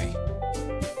club today.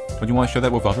 Don't you want to share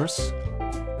that with others?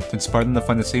 To inspire them to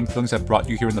find the same feelings that brought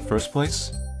you here in the first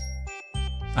place?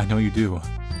 I know you do.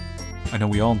 I know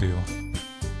we all do.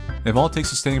 And if all it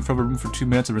takes is standing in front of a room for 2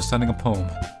 minutes and reciting a poem,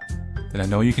 then I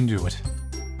know you can do it.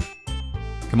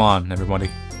 Come on, everybody.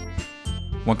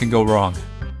 What can go wrong?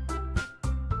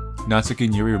 Natsuki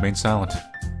and Yuri remain silent.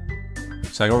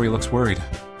 Sayori looks worried.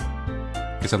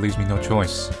 Guess that leaves me no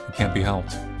choice. It can't be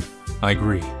helped. I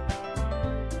agree.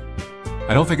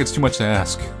 I don't think it's too much to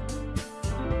ask.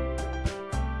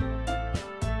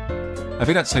 I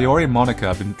think that Sayori and Monika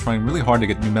have been trying really hard to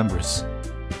get new members.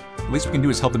 The least we can do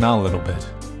is help them out a little bit.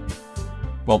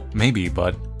 Well, maybe,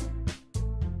 but...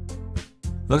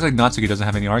 Looks like Natsuki doesn't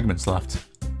have any arguments left.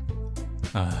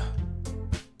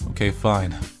 Okay,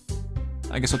 fine.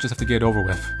 I guess I'll just have to get it over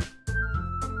with.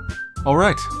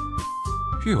 Alright.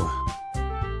 Phew.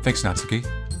 Thanks, Natsuki.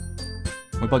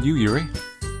 What about you, Yuri?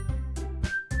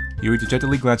 Yuri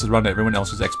dejectedly glances around at everyone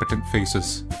else's expectant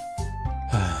faces.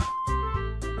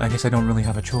 I guess I don't really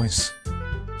have a choice.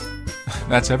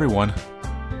 That's everyone.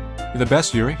 You're the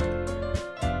best, Yuri.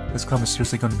 This club is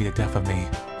seriously going to be the death of me.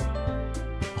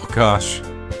 Oh gosh.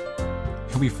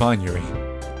 You'll be fine, Yuri.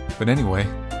 But anyway,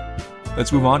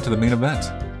 let's move on to the main event.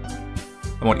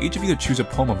 I want each of you to choose a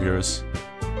poem of yours.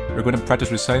 We're going to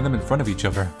practice reciting them in front of each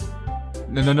other.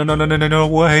 No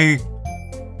way!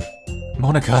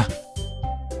 Monika!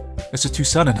 This is too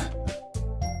sudden.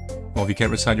 Well, if you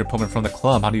can't recite your poem in front of the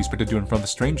club, how do you expect to do it in front of the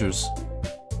strangers?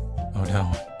 Oh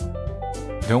no.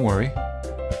 Don't worry.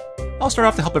 I'll start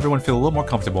off to help everyone feel a little more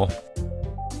comfortable.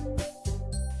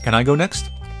 Can I go next?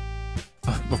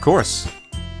 Of course.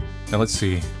 Now let's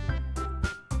see.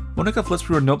 Monika flips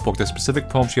through her notebook the specific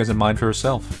poem she has in mind for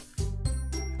herself.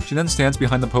 She then stands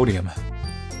behind the podium.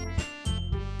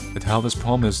 The title of this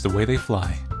poem is The Way They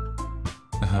Fly.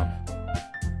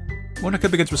 Monika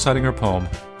begins reciting her poem.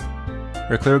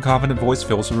 Her clear, confident voice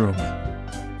fills the room.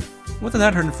 More than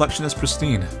that, her inflection is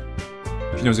pristine.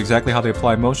 She knows exactly how to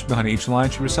apply emotion behind each line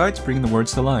she recites, bringing the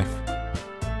words to life.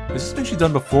 Is this something she's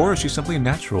done before, or is she simply a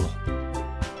natural?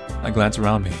 I glance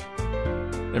around me.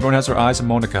 Everyone has their eyes on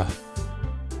Monika.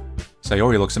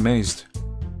 Sayori looks amazed.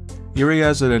 Yuri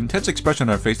has an intense expression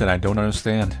on her face that I don't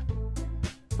understand.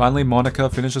 Finally, Monika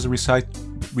finishes a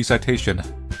recitation.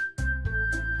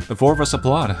 The four of us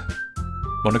applaud.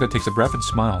 Monika takes a breath and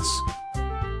smiles.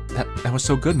 That was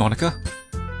so good, Monika.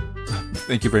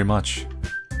 Thank you very much.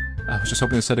 I was just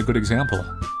hoping to set a good example.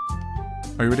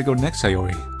 Are you ready to go next,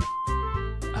 Sayori?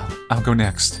 I'll go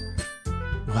next.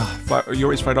 Wow,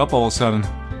 Yuri's fired up all of a sudden.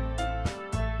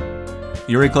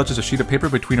 Yuri clutches a sheet of paper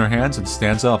between her hands and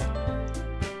stands up.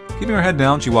 Keeping her head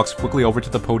down, she walks quickly over to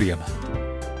the podium.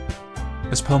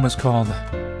 This poem is called...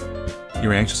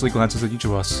 Yuri anxiously glances at each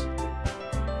of us.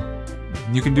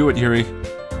 You can do it, Yuri.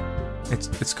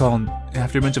 It's called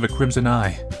After Image of a Crimson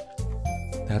Eye.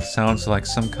 That sounds like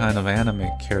some kind of anime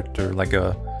character, like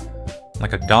a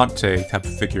Dante type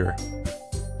of figure.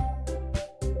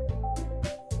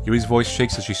 Yuri's voice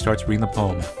shakes as she starts reading the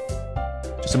poem.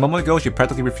 Just Just a moment ago, she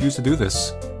practically refused to do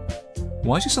this.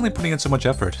 Why is she suddenly putting in so much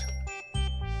effort?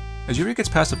 As Yuri gets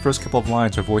past the first couple of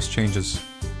lines, her voice changes.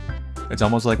 It's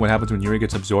almost like what happens when Yuri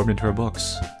gets absorbed into her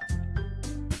books.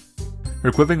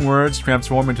 Her quivering words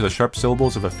transform into the sharp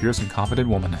syllables of a fierce and confident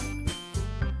woman.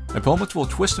 A poem which will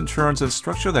twist and turns in a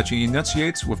structure that she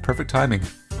enunciates with perfect timing.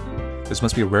 This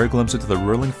must be a rare glimpse into the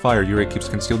whirling fire Yuri keeps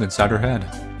concealed inside her head.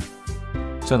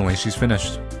 Suddenly, she's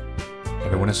finished.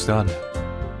 Everyone is stunned.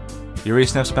 Yuri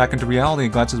snaps back into reality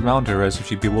and glances around her as if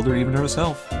she bewildered even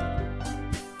herself.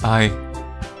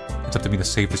 It's up to me to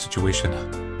save the situation.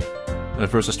 And at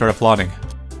first I start applauding.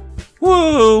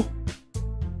 Whoa!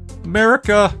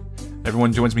 America!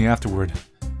 Everyone joins me afterward,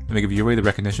 and they give Yuri the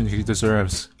recognition she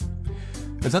deserves.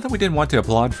 It's not that we didn't want to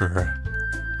applaud for her,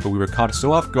 but we were caught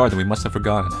so off guard that we must have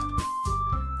forgotten.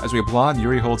 As we applaud,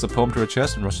 Yuri holds the poem to her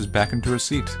chest and rushes back into her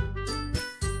seat.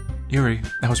 Yuri,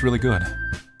 that was really good.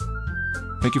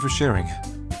 Thank you for sharing.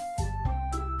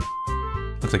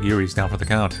 Looks like Yuri's down for the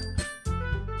count.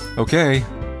 Okay,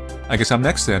 I guess I'm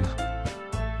next then.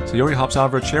 So Yuri hops out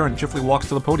of her chair and cheerfully walks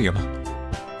to the podium.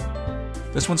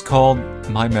 This one's called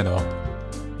My Meadow.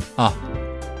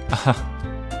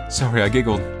 Sorry, I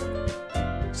giggled.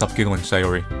 Stop giggling,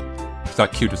 Sayori. It's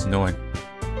not cute, it's annoying.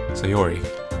 Sayori.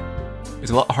 It's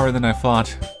a lot harder than I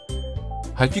thought.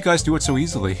 How did you guys do it so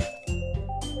easily?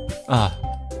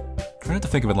 Try not to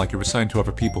think of it like you're reciting to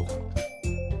other people.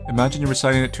 Imagine you're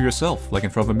reciting it to yourself, like in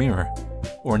front of a mirror,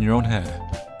 or in your own head.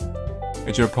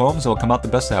 It's your poems that will come out the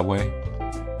best that way.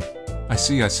 I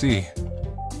see.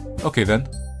 Okay then.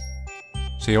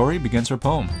 Sayori begins her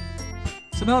poem.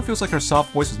 Somehow it feels like her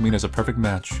soft voice is mean as a perfect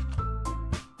match.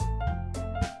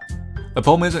 The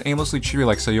poem isn't aimlessly cheery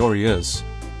like Sayori is.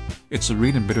 It's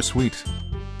serene and bittersweet.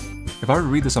 If I were to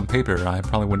read this on paper, I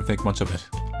probably wouldn't think much of it.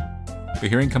 But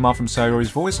hearing it come out from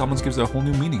Sayori's voice almost gives it a whole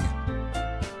new meaning.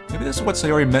 Maybe this is what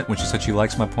Sayori meant when she said she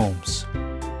likes my poems.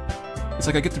 It's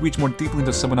like I get to reach more deeply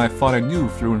into someone I thought I knew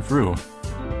through and through.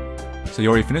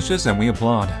 Sayori finishes and we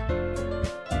applaud.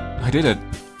 I did it.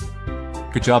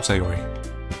 Good job, Sayori.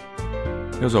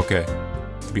 It was okay,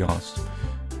 to be honest.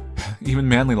 Even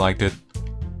Manly liked it.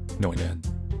 No, he didn't.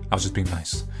 I was just being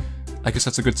nice. I guess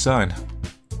that's a good sign.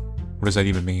 What does that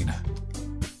even mean?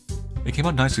 It came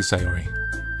out nicely, Sayori.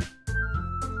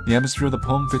 The atmosphere of the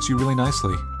poem fits you really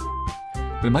nicely.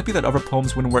 But it might be that other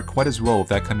poems wouldn't work quite as well with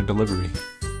that kind of delivery.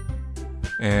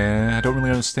 And I don't really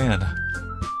understand.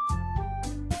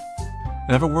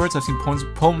 In other words, I've seen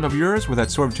poems of yours where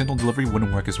that sort of gentle delivery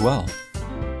wouldn't work as well.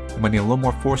 You might need a little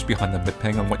more force behind them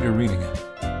depending on what you're reading.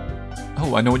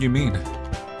 Oh, I know what you mean.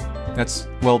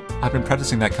 Well, I've been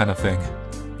practicing that kind of thing.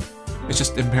 It's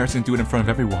just embarrassing to do it in front of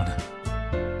everyone.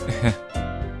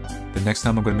 The next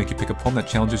time I'm going to make you pick a poem that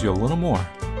challenges you a little more.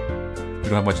 We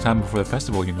don't have much time before the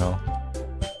festival, you know.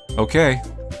 Okay.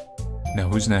 Now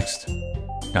who's next?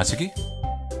 Natsuki?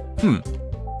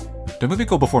 Don't maybe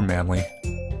go before Manly.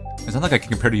 It's not like I can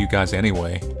compare to you guys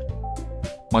anyway.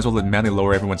 Might as well let Manly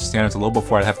lower everyone's standards a little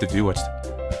before I have to do it.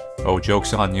 Oh,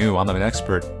 joke's on you, I'm not an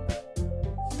expert.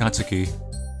 Natsuki.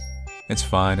 It's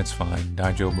fine.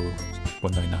 Daijobu.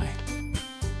 199.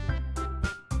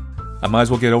 I might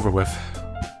as well get over with.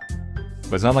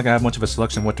 But it's not like I have much of a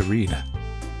selection of what to read.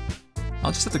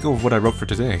 I'll just have to go with what I wrote for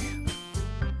today.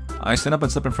 I stand up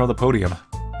and step in front of the podium.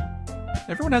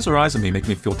 Everyone has their eyes on me, making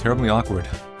me feel terribly awkward.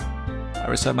 I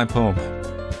recite my poem.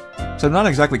 So I'm not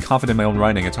exactly confident in my own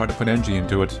writing, it's hard to put energy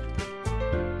into it.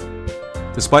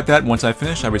 Despite that, once I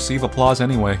finish, I receive applause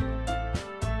anyway.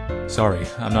 Sorry,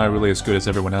 I'm not really as good as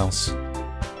everyone else.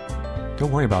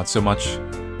 Don't worry about it so much.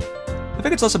 I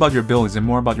think it's less about your abilities and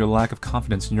more about your lack of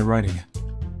confidence in your writing.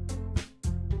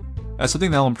 That's something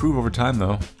that'll improve over time,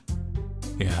 though.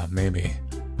 Yeah, maybe.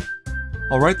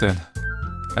 Alright then.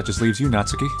 That just leaves you,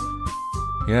 Natsuki.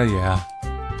 Yeah.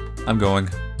 I'm going.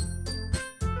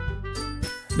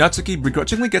 Natsuki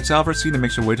begrudgingly gets out of her seat and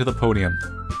makes her way to the podium.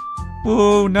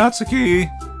 Whoa, Natsuki!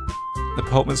 The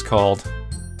poem is called...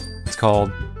 It's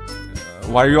called...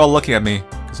 Why are you all looking at me?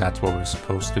 Because that's what we're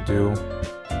supposed to do.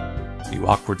 You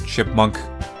awkward chipmunk.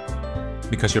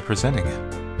 Because you're presenting.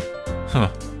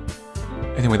 Huh.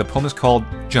 Anyway, the poem is called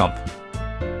Jump.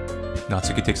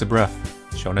 Natsuki takes a breath.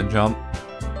 Shonen Jump.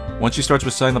 Once she starts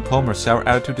reciting the poem, her sour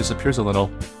attitude disappears a little.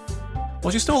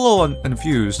 While she's still a little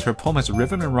confused, her poem has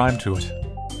rhythm and rhyme to it.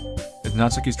 It's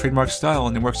Natsuki's trademark style,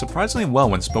 and it works surprisingly well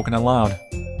when spoken out loud.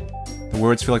 The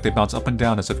words feel like they bounce up and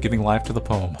down as if giving life to the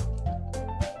poem.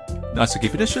 Natsuki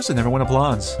finishes and everyone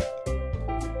applauds.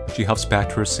 She huffs back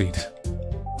to her seat.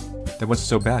 That wasn't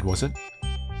so bad, was it?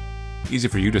 Easy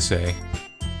for you to say.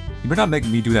 You better not make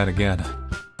me do that again.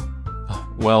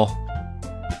 Well,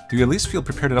 do you at least feel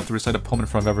prepared enough to recite a poem in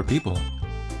front of other people?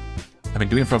 I mean,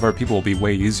 doing it for other people will be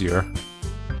way easier.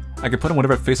 I can put on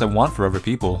whatever face I want for other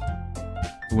people.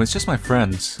 But when it's just my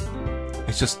friends,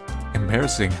 it's just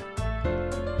embarrassing.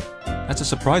 That's a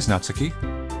surprise, Natsuki.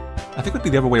 I think it would be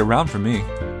the other way around for me.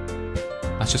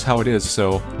 That's just how it is,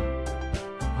 so...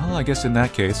 Well, I guess in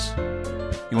that case,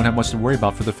 you won't have much to worry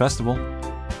about for the festival.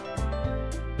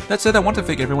 That said, I want to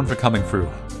thank everyone for coming through.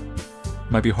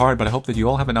 It might be hard, but I hope that you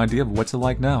all have an idea of what's it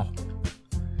like now.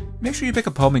 Make sure you pick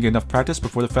a poem and get enough practice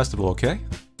before the festival, okay?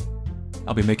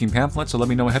 I'll be making pamphlets, so let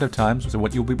me know ahead of time as to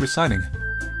what you'll be reciting.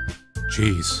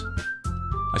 Jeez.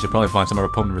 I should probably find some other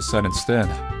poem to recite instead.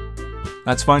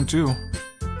 That's fine too.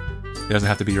 It doesn't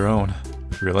have to be your own.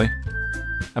 Really?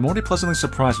 I'm already pleasantly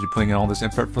surprised at you putting in all this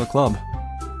effort for the club.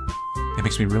 It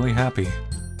makes me really happy.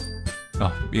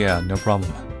 Oh, yeah, no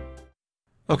problem.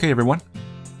 Okay, everyone.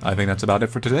 I think that's about it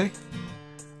for today.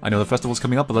 I know the festival's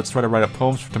coming up, but let's try to write up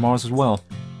poems for tomorrow's as well.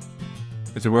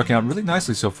 It's been working out really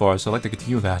nicely so far, so I'd like to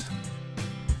continue that.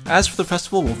 As for the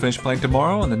festival, we'll finish playing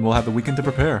tomorrow, and then we'll have the weekend to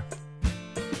prepare.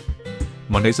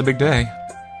 Monday's a big day.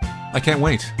 I can't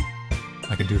wait.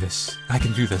 I can do this. I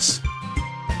can do this.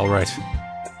 Alright.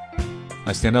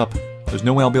 I stand up. There's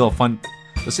no way I'll be able to find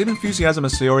the same enthusiasm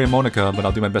as Sayori and Monika, but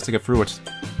I'll do my best to get through it.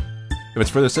 If it's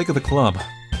for the sake of the club,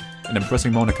 and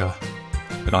impressing Monika,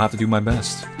 then I'll have to do my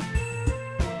best.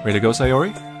 Ready to go,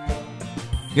 Sayori?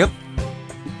 Yep.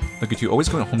 Look at you, always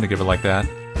going home together like that.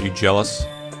 Are you jealous?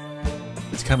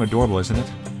 It's kind of adorable, isn't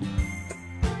it?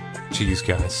 Jeez,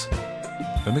 guys.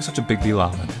 Don't make such a big deal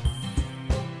out of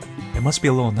it. It must be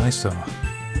a little nice, though.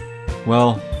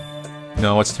 Well,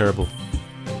 no, it's terrible.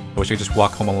 I wish I could just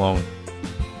walk home alone.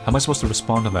 How am I supposed to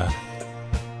respond to that?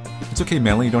 It's okay,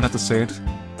 Manly, you don't have to say it.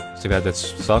 Say that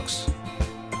sucks.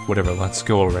 Whatever, let's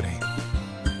go already.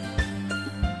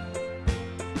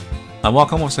 I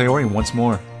walk home with Sayori once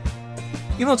more.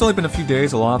 Even though it's only been a few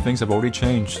days, a lot of things have already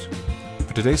changed.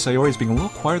 For today, Sayori is being a little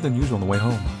quieter than usual on the way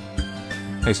home.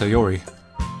 Hey, Sayori.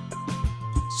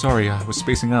 Sorry, I was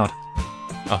spacing out.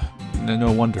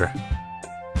 No wonder.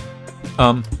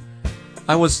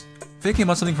 I was thinking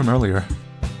about something from earlier.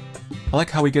 I like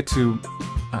how we get to...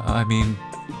 I mean...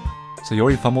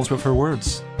 Sayori fumbles with her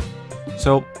words.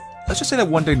 So, let's just say that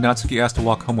one day Natsuki asked to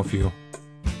walk home with you.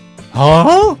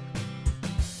 Huh?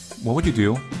 What would you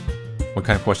do? What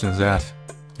kind of question is that?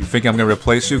 You think I'm gonna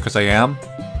replace you because I am?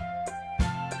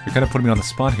 You're kind of putting me on the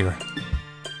spot here.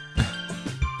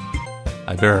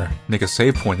 I better make a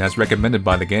save point as recommended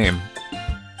by the game.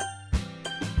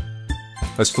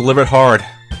 Let's deliver it hard.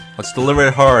 Let's deliver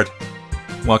it hard.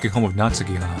 Walking home with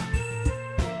Natsuki, huh?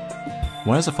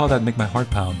 Why does the thought that make my heart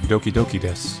pound? Doki Doki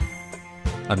des.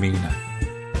 I mean,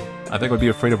 I think I'd be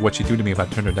afraid of what she'd do to me if I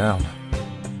turned her down.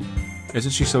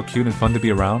 Isn't she so cute and fun to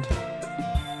be around?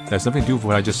 That has nothing to do with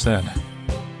what I just said.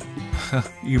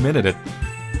 You admitted it.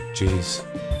 Jeez.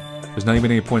 There's not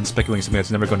even any point in speculating something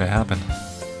that's never going to happen.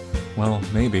 Well,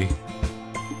 maybe.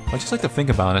 I just like to think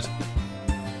about it.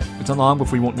 It's not long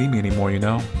before you won't need me anymore, you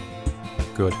know?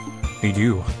 Good. Need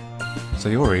you.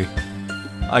 Sayori.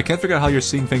 I can't figure out how you're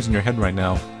seeing things in your head right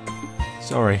now.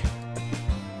 Sorry.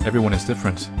 Everyone is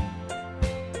different.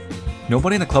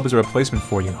 Nobody in the club is a replacement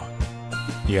for you.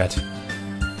 Yet.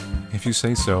 If you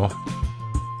say so.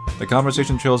 The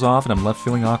conversation trails off and I'm left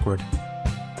feeling awkward.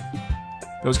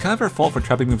 It was kind of her fault for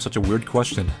trapping me with such a weird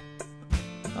question.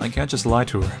 I can't just lie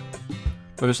to her. But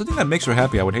if there's something that makes her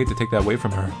happy, I would hate to take that away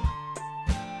from her.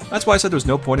 That's why I said there's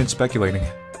no point in speculating.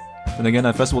 Then again,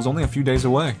 that festival's only a few days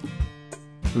away.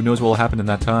 Who knows what will happen in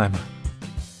that time.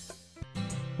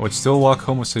 I would still walk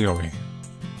home with Sayori.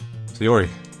 Sayori,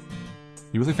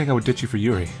 you really think I would ditch you for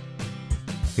Yuri?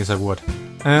 Yes, I would.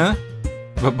 Eh?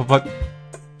 But...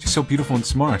 She's so beautiful and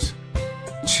smart.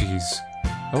 Jeez.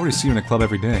 I already see you in the club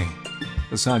every day.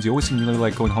 Besides, you always seem to really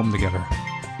like going home together.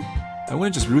 I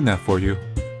wouldn't just ruin that for you.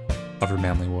 Other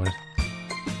Manly would.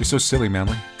 You're so silly,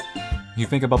 Manly. You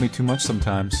think about me too much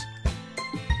sometimes.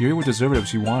 Yuri would deserve it if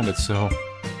she wanted it, so...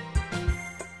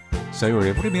 Sayori,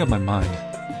 I've already made up my mind.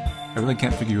 I really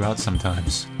can't figure you out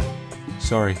sometimes.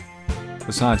 Sorry.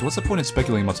 Besides, what's the point in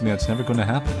speculating about something that's never going to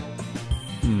happen?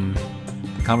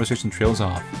 The conversation trails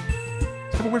off.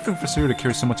 It's kind of a weird thing for Sayori to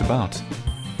care so much about.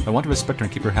 I want to respect her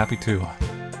and keep her happy too.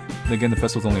 And again, the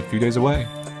festival's only a few days away.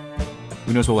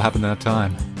 Who knows what will happen in that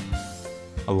time?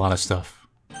 A lot of stuff.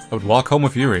 I would walk home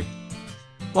with Yuri.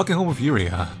 Walking home with Yuri,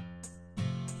 huh?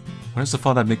 Why does the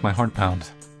thought that make my heart pound?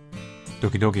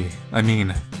 Doki Doki. I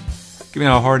mean, given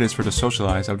how hard it is for her to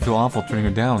socialize, I would feel awful turning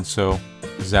her down, so...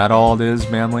 Is that all it is,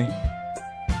 Manly?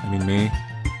 I mean, me?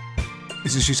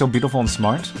 Isn't she so beautiful and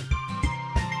smart?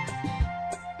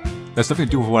 That's nothing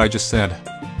to do with what I just said.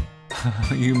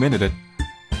 You admitted it.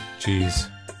 Jeez.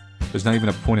 There's not even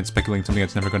a point in speculating something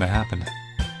that's never going to happen.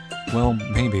 Well,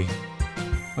 maybe.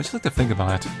 I just like to think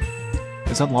about it.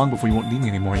 It's not long before you won't need me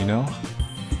anymore, you know?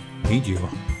 Need you?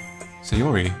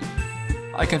 Sayori,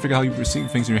 I can't figure out how you're seeing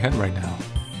things in your head right now.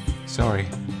 Sorry.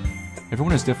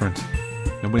 Everyone is different.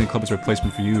 Nobody in the club is a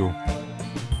replacement for you.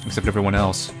 Except everyone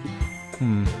else.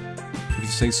 If you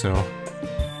say so.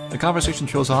 The conversation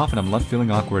trails off and I'm left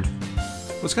feeling awkward.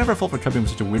 It was kind of her fault for troubling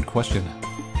with such a weird question.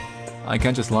 I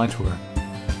can't just lie to her.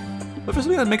 But for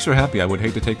something that makes her happy, I would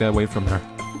hate to take that away from her.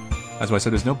 That's why I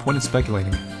said there's no point in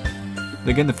speculating. And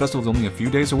again, the festival's only a few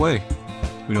days away.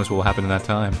 Who knows what will happen in that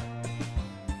time.